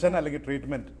ഒരു സജഷൻ അല്ലെങ്കിൽ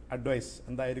ട്രീറ്റ്മെൻറ്റ് അഡ്വൈസ്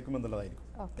എന്തായിരിക്കും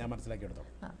എന്നുള്ളതായിരിക്കും ഞാൻ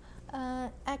മനസ്സിലാക്കിയെടുത്തോളാം.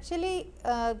 Actually,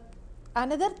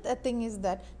 another thing is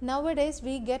that nowadays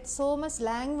we get so much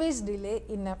language delay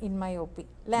in my OP.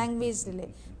 Language delay.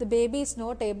 The baby is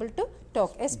not able to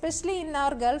talk, especially in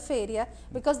our Gulf area,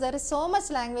 because there is so much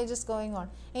languages going on.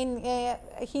 In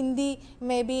Hindi,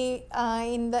 maybe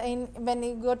when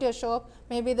you go to a shop,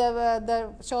 maybe the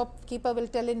shopkeeper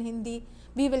will tell in Hindi.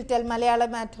 We will tell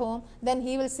Malayalam at home, then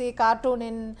he will say cartoon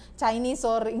in Chinese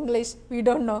or English, we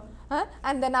don't know,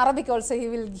 and then Arabic also he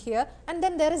will hear, and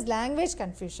then there is language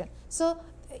confusion. So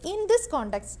in this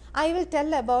context, I will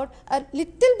tell about a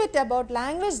little bit about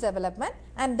language development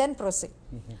and then proceed.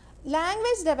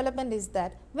 Language development is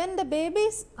that when the baby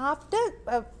is after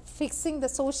fixing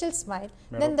the social smile,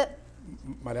 then the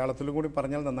മലയാളത്തിലും കൂടി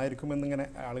പറഞ്ഞാൽ നന്നായിരിക്കുമെന്ന് ഇങ്ങനെ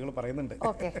ആളുകൾ പറയുന്നുണ്ട്.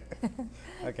 Okay,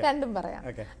 രണ്ടും പറയാം.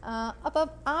 അപ്പം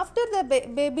after the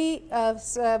baby,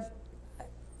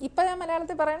 ഇപ്പം ഞാൻ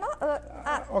മലയാളത്തിൽ പറയണോ?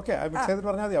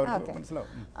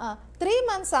 3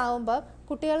 months ആകുമ്പോൾ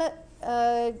കുട്ടികൾ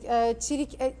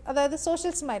അതായത്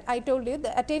social smile, I told you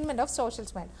the attainment of social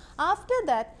smile. After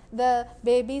that the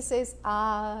baby says ആ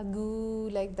ഗൂ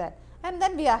like that. And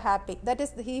then we are happy. That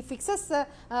is, he fixes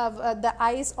the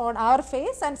eyes on our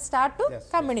face and start to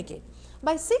communicate.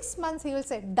 By 6 months, he will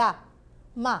say da,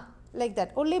 ma, like that.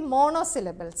 Only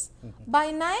monosyllables. By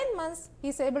 9 months, he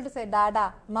is able to say dada,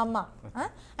 mama.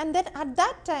 And then at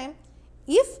that time,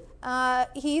 if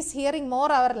he is hearing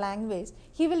more our language,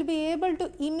 he will be able to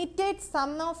imitate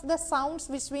some of the sounds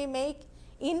which we make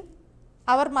in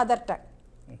our mother tongue.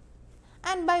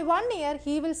 And by 1 year,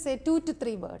 he will say 2 to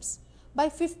 3 words. By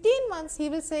 15 months, he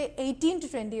will say 18 to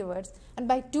 20 words. And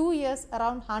by 2 years,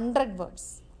 around 100 words.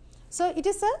 So it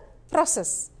is a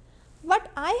process. But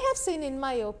I have seen in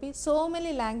my OP so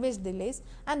many language delays,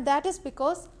 and that is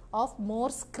because of more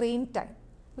screen time.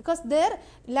 Because their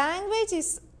language is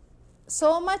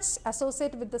so much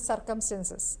associated with the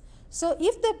circumstances. So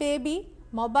if the baby,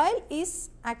 mobile is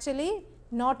actually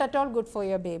not at all good for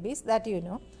your babies, that you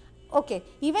know. Okay,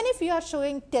 even if you are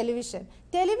showing television,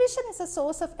 television is a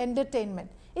source of entertainment.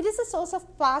 It is a source of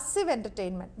passive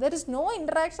entertainment. There is no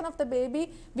interaction of the baby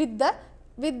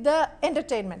with the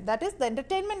entertainment. That is, the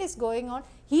entertainment is going on.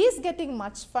 He is getting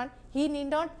much fun. He need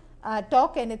not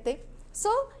talk anything.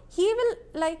 So he will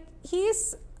he is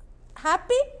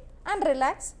happy and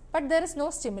relaxed, but there is no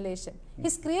stimulation.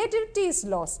 His creativity is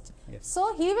lost. Yes. So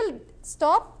he will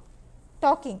stop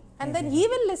talking, and then he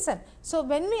will listen. So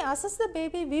when we assess the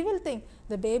baby, we will think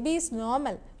the baby is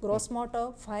normal, gross motor,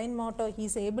 fine motor, he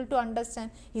is able to understand,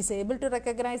 he is able to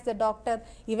recognize the doctor,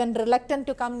 even reluctant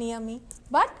to come near me,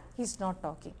 but he is not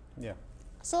talking. Yeah.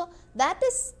 So that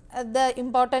is the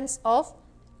importance of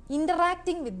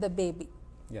interacting with the baby.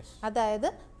 Yes. അതായത്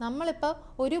നമ്മളിപ്പോൾ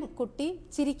ഒരു കുട്ടി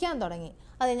ചിരിക്കാൻ തുടങ്ങി,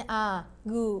 അത് കഴിഞ്ഞ് ആ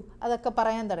ഗു അതൊക്കെ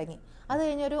പറയാൻ തുടങ്ങി, അത്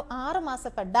കഴിഞ്ഞൊരു 6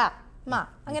 മാസപ്പോൾ ഡാ മാ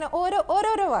അങ്ങനെ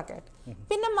ഓരോരോ വാക്കായിട്ട്,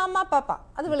 പിന്നെ മമ്മ പാപ്പ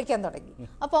അത് വിളിക്കാൻ തുടങ്ങി.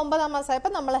 അപ്പോൾ 9-ാം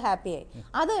മാസമായപ്പോൾ നമ്മൾ ഹാപ്പിയായി.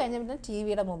 അത് കഴിഞ്ഞ് പിന്നെ ടി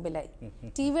വിയുടെ മുമ്പിലായി.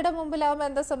 ടി വിയുടെ മുമ്പിലാവുമ്പോൾ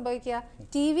എന്താ സംഭവിക്കുക?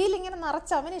 ടി വിയിൽ ഇങ്ങനെ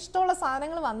നിറച്ച് അവന് ഇഷ്ടമുള്ള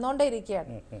സാധനങ്ങൾ വന്നുകൊണ്ടേ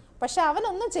ഇരിക്കുകയാണ്. പക്ഷെ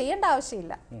അവനൊന്നും ചെയ്യേണ്ട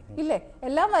ആവശ്യമില്ല, ഇല്ലേ?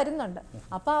 എല്ലാം വരുന്നുണ്ട്.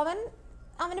 അപ്പോൾ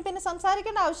അവന് പിന്നെ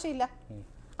സംസാരിക്കേണ്ട ആവശ്യമില്ല.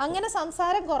 അങ്ങനെ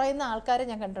സംസാരം കുറയുന്ന ആൾക്കാരെ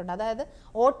ഞാൻ കണ്ടിട്ടുണ്ട്. അതായത്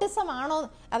ഓട്ടിസം ആണോ,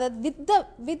 അതായത്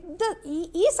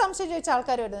ഈ സംശയം ചോദിച്ച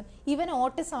ആൾക്കാർ വരുന്നത് ഇവൻ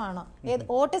ഓട്ടിസം ആണോ,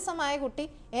 ഓട്ടിസമായ കുട്ടി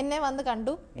എന്നെ വന്ന്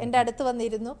കണ്ടു, എൻ്റെ അടുത്ത്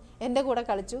വന്നിരുന്നു, എൻ്റെ കൂടെ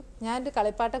കളിച്ചു, ഞാനൊരു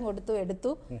കളിപ്പാട്ടം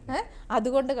എടുത്തു,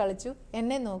 അതുകൊണ്ട് കളിച്ചു,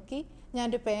 എന്നെ നോക്കി,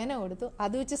 ഞാനൊരു പേന കൊടുത്തു,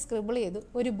 അത് വെച്ച് സ്ക്രിബിൾ ചെയ്തു,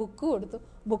 ഒരു ബുക്ക് കൊടുത്തു,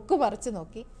 ബുക്ക് പറിച്ചു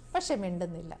നോക്കി, പക്ഷെ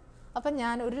മിണ്ടുന്നില്ല. അപ്പം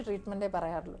ഞാൻ ഒരു ട്രീറ്റ്മെൻറ്റേ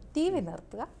പറയാറുള്ളൂ, ടി വി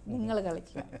നിർത്തുക, നിങ്ങൾ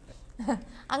കളിക്കുക.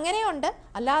 അങ്ങനെയുണ്ട്.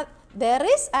 അല്ല, there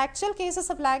is actual cases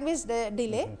of language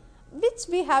delay which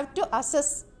we have to assess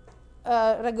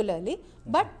regularly,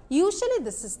 but usually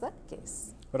this is the case.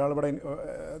 ഒരാൾ ഇവിടെ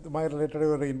ഇതുമായി റിലേറ്റഡ്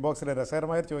ഒരു ഇൻബോക്സിൽ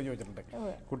രസകരമായ ചോദ്യം ചോദിച്ചിട്ടുണ്ട്.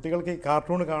 കുട്ടികൾക്ക് ഈ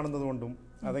കാർട്ടൂൺ കാണുന്നത് കൊണ്ടും,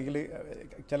 അല്ലെങ്കിൽ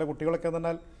ചില കുട്ടികളൊക്കെ എന്ന്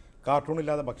പറഞ്ഞാൽ കാർട്ടൂൺ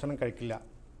ഇല്ലാതെ ഭക്ഷണം കഴിക്കില്ല,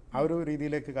 ആ ഒരു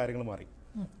രീതിയിലേക്ക് കാര്യങ്ങൾ മാറി.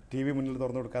 ടി വി മുന്നിൽ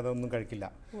തുറന്നു കൊടുക്കാതെ ഒന്നും കഴിക്കില്ല.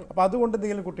 അപ്പോൾ അതുകൊണ്ട്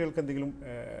എന്തെങ്കിലും കുട്ടികൾക്ക്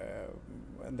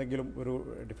എന്തെങ്കിലും ഒരു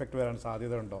ഡിഫക്റ്റ് വരാൻ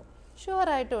സാധ്യത ഉണ്ടോ?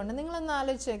 ഷുവറായിട്ടും ഉണ്ട്. നിങ്ങളൊന്ന്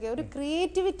ആലോചിച്ച് നോക്കിയാൽ, ഒരു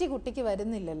ക്രിയേറ്റിവിറ്റി കുട്ടിക്ക്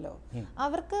വരുന്നില്ലല്ലോ.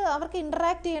 അവർക്ക്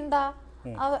ഇന്ററാക്ട് ചെയ്യണ്ട.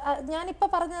 ഞാനിപ്പോൾ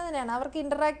പറഞ്ഞത് തന്നെയാണ്, അവർക്ക്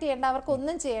ഇന്ററാക്ട് ചെയ്യേണ്ട, അവർക്ക്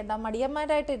ഒന്നും ചെയ്യേണ്ട,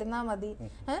 മടിയന്മാരായിട്ട് ഇരുന്നാൽ മതി.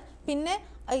 പിന്നെ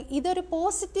ഇതൊരു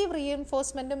പോസിറ്റീവ്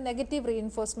റീഎൻഫോഴ്സ്മെന്റും നെഗറ്റീവ്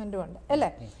റീഎൻഫോഴ്സ്മെന്റും ഉണ്ട്, അല്ലേ?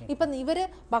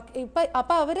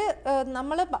 അപ്പം അവര്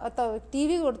നമ്മൾ ടി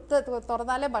വി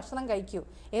തുറന്നാലേ ഭക്ഷണം കഴിക്കൂ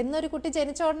എന്നൊരു കുട്ടി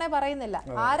ജനിച്ച ഉടനെ പറയുന്നില്ല.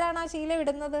 ആരാണ് ആ ശീലം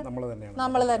ഇടുന്നത്?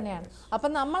 നമ്മൾ തന്നെയാണ്.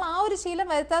 അപ്പം നമ്മൾ ആ ഒരു ശീലം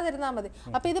വരുത്താതിരുന്നാൽ മതി.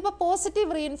 അപ്പൊ ഇതിപ്പോ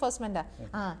പോസിറ്റീവ് റീഎൻഫോഴ്സ്മെന്റാ.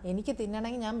 എനിക്ക്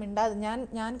തിന്നണമെങ്കിൽ ഞാൻ മിണ്ടാതെ,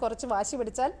 ഞാൻ കുറച്ച് വാശി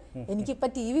പിടിച്ചാൽ എനിക്കിപ്പോ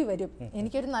ടി വി വരും,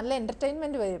 എനിക്കൊരു നല്ല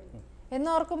എന്റർടൈൻമെന്റ് വരും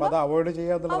എന്നോർക്കുമ്പോൾ അവോയ്ഡ്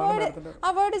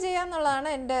ചെയ്യാന്നുള്ളതാണ്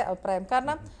എൻ്റെ അഭിപ്രായം.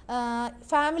 കാരണം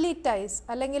ഫാമിലി ടൈസ്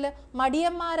അല്ലെങ്കിൽ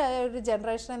മടിയന്മാരായ ഒരു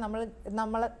ജനറേഷനെ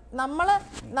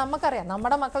നമുക്കറിയാം,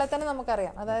 നമ്മുടെ മക്കളെ തന്നെ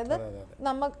നമുക്കറിയാം. അതായത്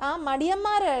ആ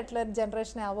മടിയന്മാരായിട്ടുള്ള ഒരു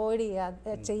ജനറേഷനെ അവോയ്ഡ്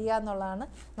ചെയ്യാന്നുള്ളതാണ്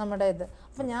നമ്മുടെ ഇത്.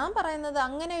 അപ്പം ഞാൻ പറയുന്നത്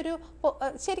അങ്ങനെ ഒരു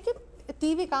ശരിക്കും ടി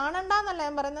വി കാണണ്ടെന്നല്ല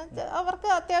ഞാൻ പറയുന്നത്. അവർക്ക്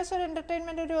അത്യാവശ്യം ഒരു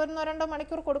എന്റർടൈൻമെന്റ് ഒരു 1-2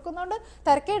 മണിക്കൂർ കൊടുക്കുന്നതുകൊണ്ട്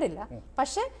തിരക്കേടില്ല.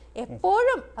 പക്ഷെ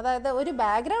എപ്പോഴും, അതായത് ഒരു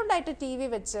ബാക്ക്ഗ്രൗണ്ട് ആയിട്ട് ടി വി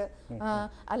വെച്ച്,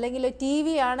 അല്ലെങ്കിൽ ടി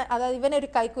വി ആണ്, അതായത് ഇവനൊരു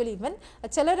കൈക്കൂലി,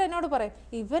 ചിലർ എന്നോട് പറയും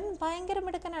ഇവൻ ഭയങ്കര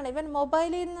മിടുക്കനാണ്, ഇവൻ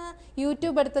മൊബൈലിൽ നിന്ന്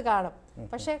യൂട്യൂബ് എടുത്ത് കാണും,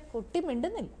 പക്ഷെ കുട്ടി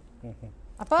മിണ്ടുന്നില്ല.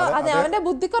 അപ്പൊ അത് അവന്റെ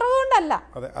ബുദ്ധിക്കുറവ് കൊണ്ടല്ല,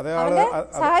 അവന്റെ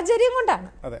സാഹചര്യം കൊണ്ടാണ്.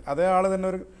 അതെ, അതേ ആള് തന്നെ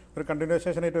ഒരു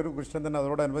കണ്ടിന്യൂവേഷൻ ആയിട്ട് ഒരു ക്വസ്റ്റ്യൻ തന്നെ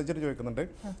അതോടനുബന്ധിച്ചിട്ട് ചോദിക്കുന്നുണ്ട്.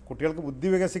 കുട്ടികൾക്ക് ബുദ്ധി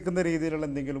വികസിക്കുന്ന രീതിയിലുള്ള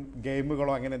എന്തെങ്കിലും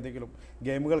ഗെയിമുകളോ അങ്ങനെ എന്തെങ്കിലും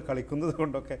ഗെയിമുകൾ കളിക്കുന്നത്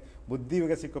കൊണ്ടൊക്കെ ബുദ്ധി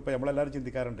വികസിക്കും? ഇപ്പം നമ്മളെല്ലാവരും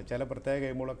ചിന്തിക്കാറുണ്ട് ചില പ്രത്യേക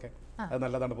ഗെയിമുകളൊക്കെ അത്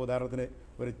നല്ലതാണ്. ഇപ്പോൾ ഉദാഹരണത്തിന്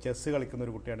ഒരു ചെസ്സ് കളിക്കുന്ന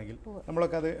ഒരു കുട്ടിയാണെങ്കിൽ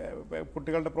നമ്മളൊക്കെ അത്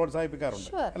കുട്ടികളുടെ പ്രോത്സാഹിപ്പിക്കാറുണ്ട്,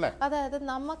 അല്ലേ? അതായത്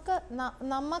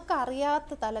നമുക്ക്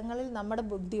അറിയാത്ത തലങ്ങളിൽ നമ്മുടെ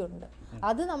ബുദ്ധിയുണ്ട്,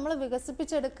 അത് നമ്മൾ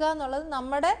വികസിപ്പിച്ചെടുക്കുക എന്നുള്ളത്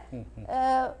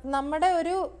നമ്മുടെ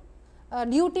ഒരു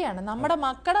ഡ്യൂട്ടിയാണ്. നമ്മുടെ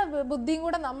മക്കളുടെ ബുദ്ധിയും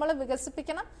കൂടെ നമ്മൾ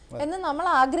വികസിപ്പിക്കണം എന്ന് നമ്മൾ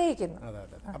ആഗ്രഹിക്കുന്നു.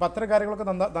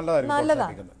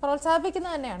 നല്ലതാണ്,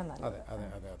 പ്രോത്സാഹിപ്പിക്കുന്നത് തന്നെയാണ് നല്ലത്.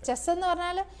 ചെസ് എന്ന്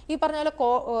പറഞ്ഞാൽ ഈ പറഞ്ഞ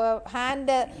പോലെ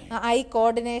ഹാൻഡ് ഐ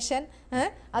കോർഡിനേഷൻ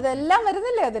അതെല്ലാം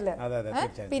വരുന്നില്ലേ അതില്,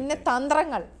 പിന്നെ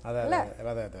തന്ത്രങ്ങൾ.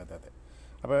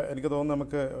 അപ്പോൾ എനിക്ക് തോന്നുന്നു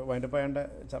നമുക്ക് വൈൻഡപ്പ് ചെയ്യേണ്ട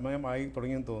സമയമായി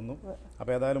തുടങ്ങിയെന്ന് തോന്നുന്നു.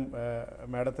 അപ്പോൾ ഏതായാലും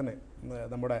മാഡത്തിന്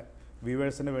നമ്മുടെ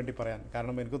വ്യൂവേഴ്സിന് വേണ്ടി പറയാൻ,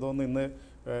 കാരണം എനിക്ക് തോന്നുന്നു ഇന്ന്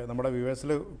നമ്മുടെ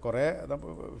വ്യൂവേഴ്സിൽ കുറേ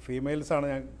ഫീമെയിൽസാണ്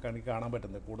ഞാൻ കാണാൻ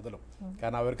പറ്റുന്നത് കൂടുതലും,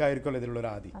 കാരണം അവർക്കായിരിക്കുമല്ലോ ഇതിലുള്ളൊരു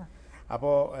ആദി.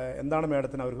 അപ്പോൾ എന്താണ്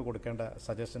മാഡത്തിന് അവർക്ക് കൊടുക്കേണ്ട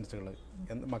സജഷൻസുകൾ,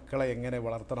 മക്കളെ എങ്ങനെ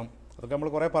വളർത്തണം, അതൊക്കെ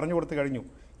നമ്മൾ കുറേ പറഞ്ഞു കൊടുത്ത് കഴിഞ്ഞു.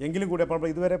 എങ്കിലും കൂടി അപ്പോൾ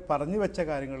ഇതുവരെ പറഞ്ഞു വെച്ച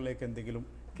കാര്യങ്ങളിലേക്ക് എന്തെങ്കിലും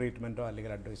ട്രീറ്റ്മെൻറ്റോ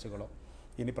അല്ലെങ്കിൽ അഡ്വൈസുകളോ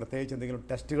ഇനി പ്രത്യേകിച്ച് എന്തെങ്കിലും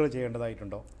ടെസ്റ്റുകൾ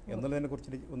ചെയ്യേണ്ടതായിട്ടുണ്ടോ എന്നുള്ളതിനെ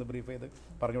കുറിച്ച് ഒന്ന് ബ്രീഫ് ചെയ്ത്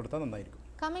പറഞ്ഞു കൊടുത്താൽ നന്നായിരിക്കും.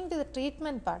 Coming to the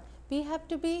treatment part, we have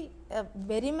to be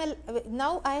very well.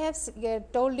 Now I have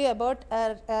told you about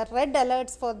red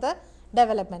alerts for the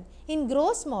development. In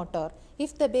gross motor,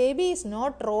 if the baby is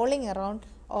not rolling around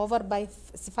over by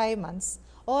 5 months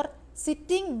or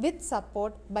sitting with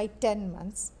support by 10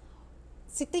 months,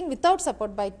 sitting without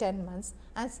support by 10 months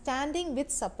and standing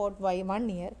with support by 1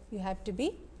 year, you have to be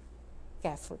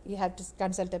careful. You have to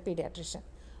consult a pediatrician.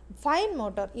 Fine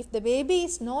motor, if the baby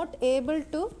is not able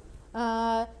to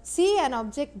see an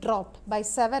object dropped by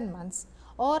 7 months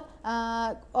or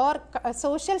a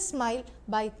social smile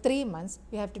by 3 months,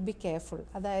 you have to be careful.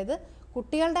 അതായത്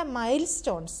കുട്ടികളുടെ mile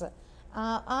stones,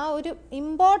 ആ ഒരു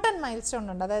important mile stone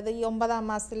ഉണ്ട്. അതായത് ഈ 9ാം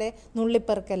മാസത്തിലെ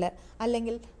നുള്ളിപ്പെറുക്കൽ,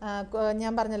 അല്ലെങ്കിൽ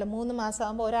ഞാൻ പറഞ്ഞല്ലോ 3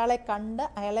 മാസമാകുമ്പോൾ ഒരാളെ കണ്ട്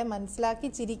അയാളെ മനസ്സിലാക്കി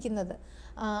ചിരിക്കുന്നത്,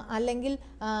 അല്ലെങ്കിൽ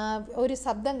ഒരു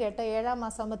ശബ്ദം കേട്ട് 7ാം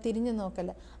മാസമാകുമ്പോൾ തിരിഞ്ഞു നോക്കൽ,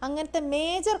 അങ്ങനത്തെ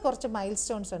മേജർ കുറച്ച് മൈൽ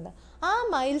സ്റ്റോൺസ് ഉണ്ട്. ആ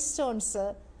മൈൽ സ്റ്റോൺസ്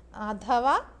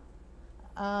അഥവാ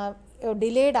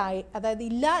ഡിലേഡ് ആയി, അതായത്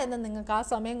ഇല്ല എന്ന് നിങ്ങൾക്ക് ആ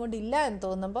സമയം കൊണ്ട് ഇല്ല എന്ന്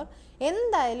തോന്നുമ്പോൾ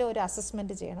എന്തായാലും ഒരു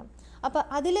അസസ്മെൻറ്റ് ചെയ്യണം. അപ്പോൾ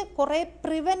അതിൽ കുറേ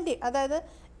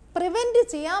പ്രിവെൻറ്റ്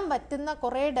ചെയ്യാൻ പറ്റുന്ന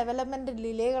കുറേ ഡെവലപ്മെൻറ്റ്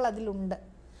ഡിലേകൾ അതിലുണ്ട്.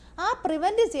 ആ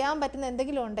പ്രിവെൻറ്റ് ചെയ്യാൻ പറ്റുന്ന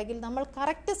എന്തെങ്കിലും ഉണ്ടെങ്കിൽ നമ്മൾ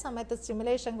കറക്റ്റ് സമയത്ത്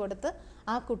സ്റ്റിമുലേഷൻ കൊടുത്ത്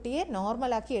ആ കുട്ടിയെ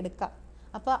നോർമലാക്കി എടുക്കാം.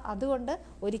 അപ്പോൾ അതുകൊണ്ട്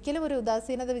ഒരിക്കലും ഒരു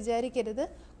ഉദാസീനത വിചാരിക്കരുത്.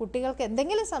 കുട്ടികൾക്ക്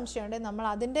എന്തെങ്കിലും സംശയമുണ്ടെങ്കിൽ നമ്മൾ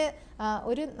അതിൻ്റെ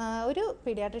ഒരു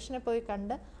പീഡിയാട്രീഷ്യനെ പോയി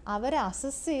കണ്ട് അവരെ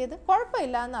അസസ് ചെയ്ത്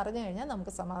കുഴപ്പമില്ല എന്ന് അറിഞ്ഞു കഴിഞ്ഞാൽ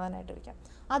നമുക്ക് സമാധാനമായിട്ടിരിക്കാം.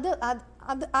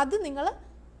 അത് നിങ്ങൾ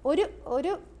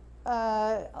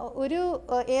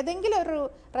ഒരു ഏതെങ്കിലും ഒരു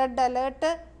റെഡ്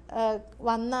അലേർട്ട്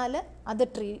വന്നാൽ അത്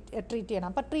ട്രീറ്റ് ചെയ്യണം.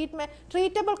 അപ്പോൾ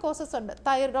ട്രീറ്റബിൾ കോസസ് ഉണ്ട്.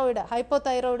 തൈറോയിഡ്,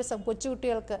 ഹൈപ്പോതൈറോയിഡിസം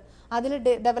കൊച്ചുകുട്ടികൾക്ക്, അതിൽ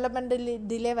ഡെവലപ്മെൻറ്റിൽ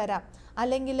ഡിലേ വരാം.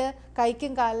 അല്ലെങ്കിൽ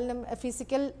കൈക്കും കാലിനും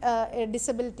ഫിസിക്കൽ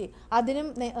ഡിസബിലിറ്റി, അതിനും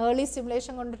ഏർലി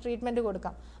സ്റ്റിമുലേഷൻ കൊണ്ട് ട്രീറ്റ്മെൻറ്റ്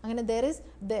കൊടുക്കാം. അങ്ങനെ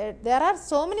there are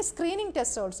so many screening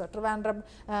tests also. Trivandrum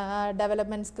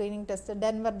development screening test,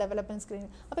 Denver development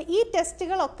screening. അപ്പോൾ ഈ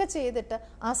ടെസ്റ്റുകളൊക്കെ ചെയ്തിട്ട്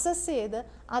അസസ് ചെയ്ത്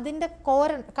അതിൻ്റെ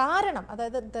കാരണം,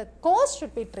 അതായത് the cause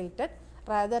should be treated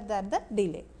rather than the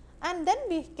delay, and then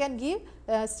we can give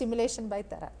stimulation by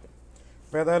therapy.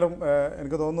 അപ്പോൾ ഏതായാലും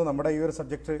എനിക്ക് തോന്നുന്നു നമ്മുടെ ഈ ഒരു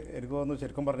സബ്ജക്റ്റ് എനിക്ക് തോന്നുന്നു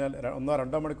ശരിക്കും പറഞ്ഞാൽ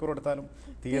 1-2 മണിക്കൂർ എടുത്താലും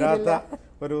തീരാത്ത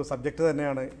ഒരു സബ്ജക്റ്റ്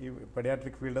തന്നെയാണ് ഈ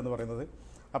പെഡിയാട്രിക് ഫീൽഡ് എന്ന് പറയുന്നത്.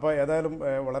 അപ്പോൾ ഏതായാലും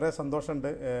വളരെ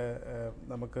സന്തോഷമുണ്ട്.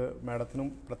 നമുക്ക് മാഡത്തിനും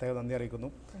പ്രത്യേക നന്ദി അറിയിക്കുന്നു.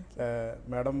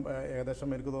 മാഡം ഏകദേശം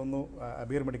എനിക്ക് തോന്നുന്നു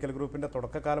അബീർ മെഡിക്കൽ ഗ്രൂപ്പിൻ്റെ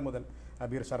തുടക്കകാലം മുതൽ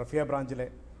അബീർ ഷറഫിയ ബ്രാഞ്ചിലെ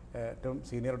ഏറ്റവും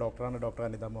സീനിയർ ഡോക്ടറാണ് ഡോക്ടർ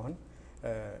അനിത മോഹൻ.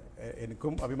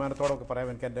 എനിക്കും അഭിമാനത്തോടൊക്കെ പറയാം,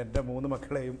 എനിക്ക് എൻ്റെ 3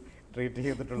 മക്കളെയും ട്രീറ്റ്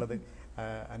ചെയ്തിട്ടുള്ളത്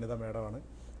അനിത മാഡമാണ്.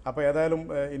 അപ്പോൾ ഏതായാലും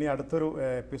ഇനി അടുത്തൊരു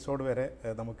എപ്പിസോഡ് വരെ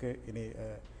നമുക്ക് ഇനി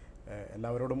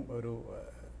എല്ലാവരോടും ഒരു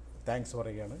താങ്ക്സ്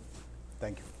പറയുകയാണ്.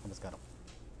 താങ്ക് യു, നമസ്കാരം.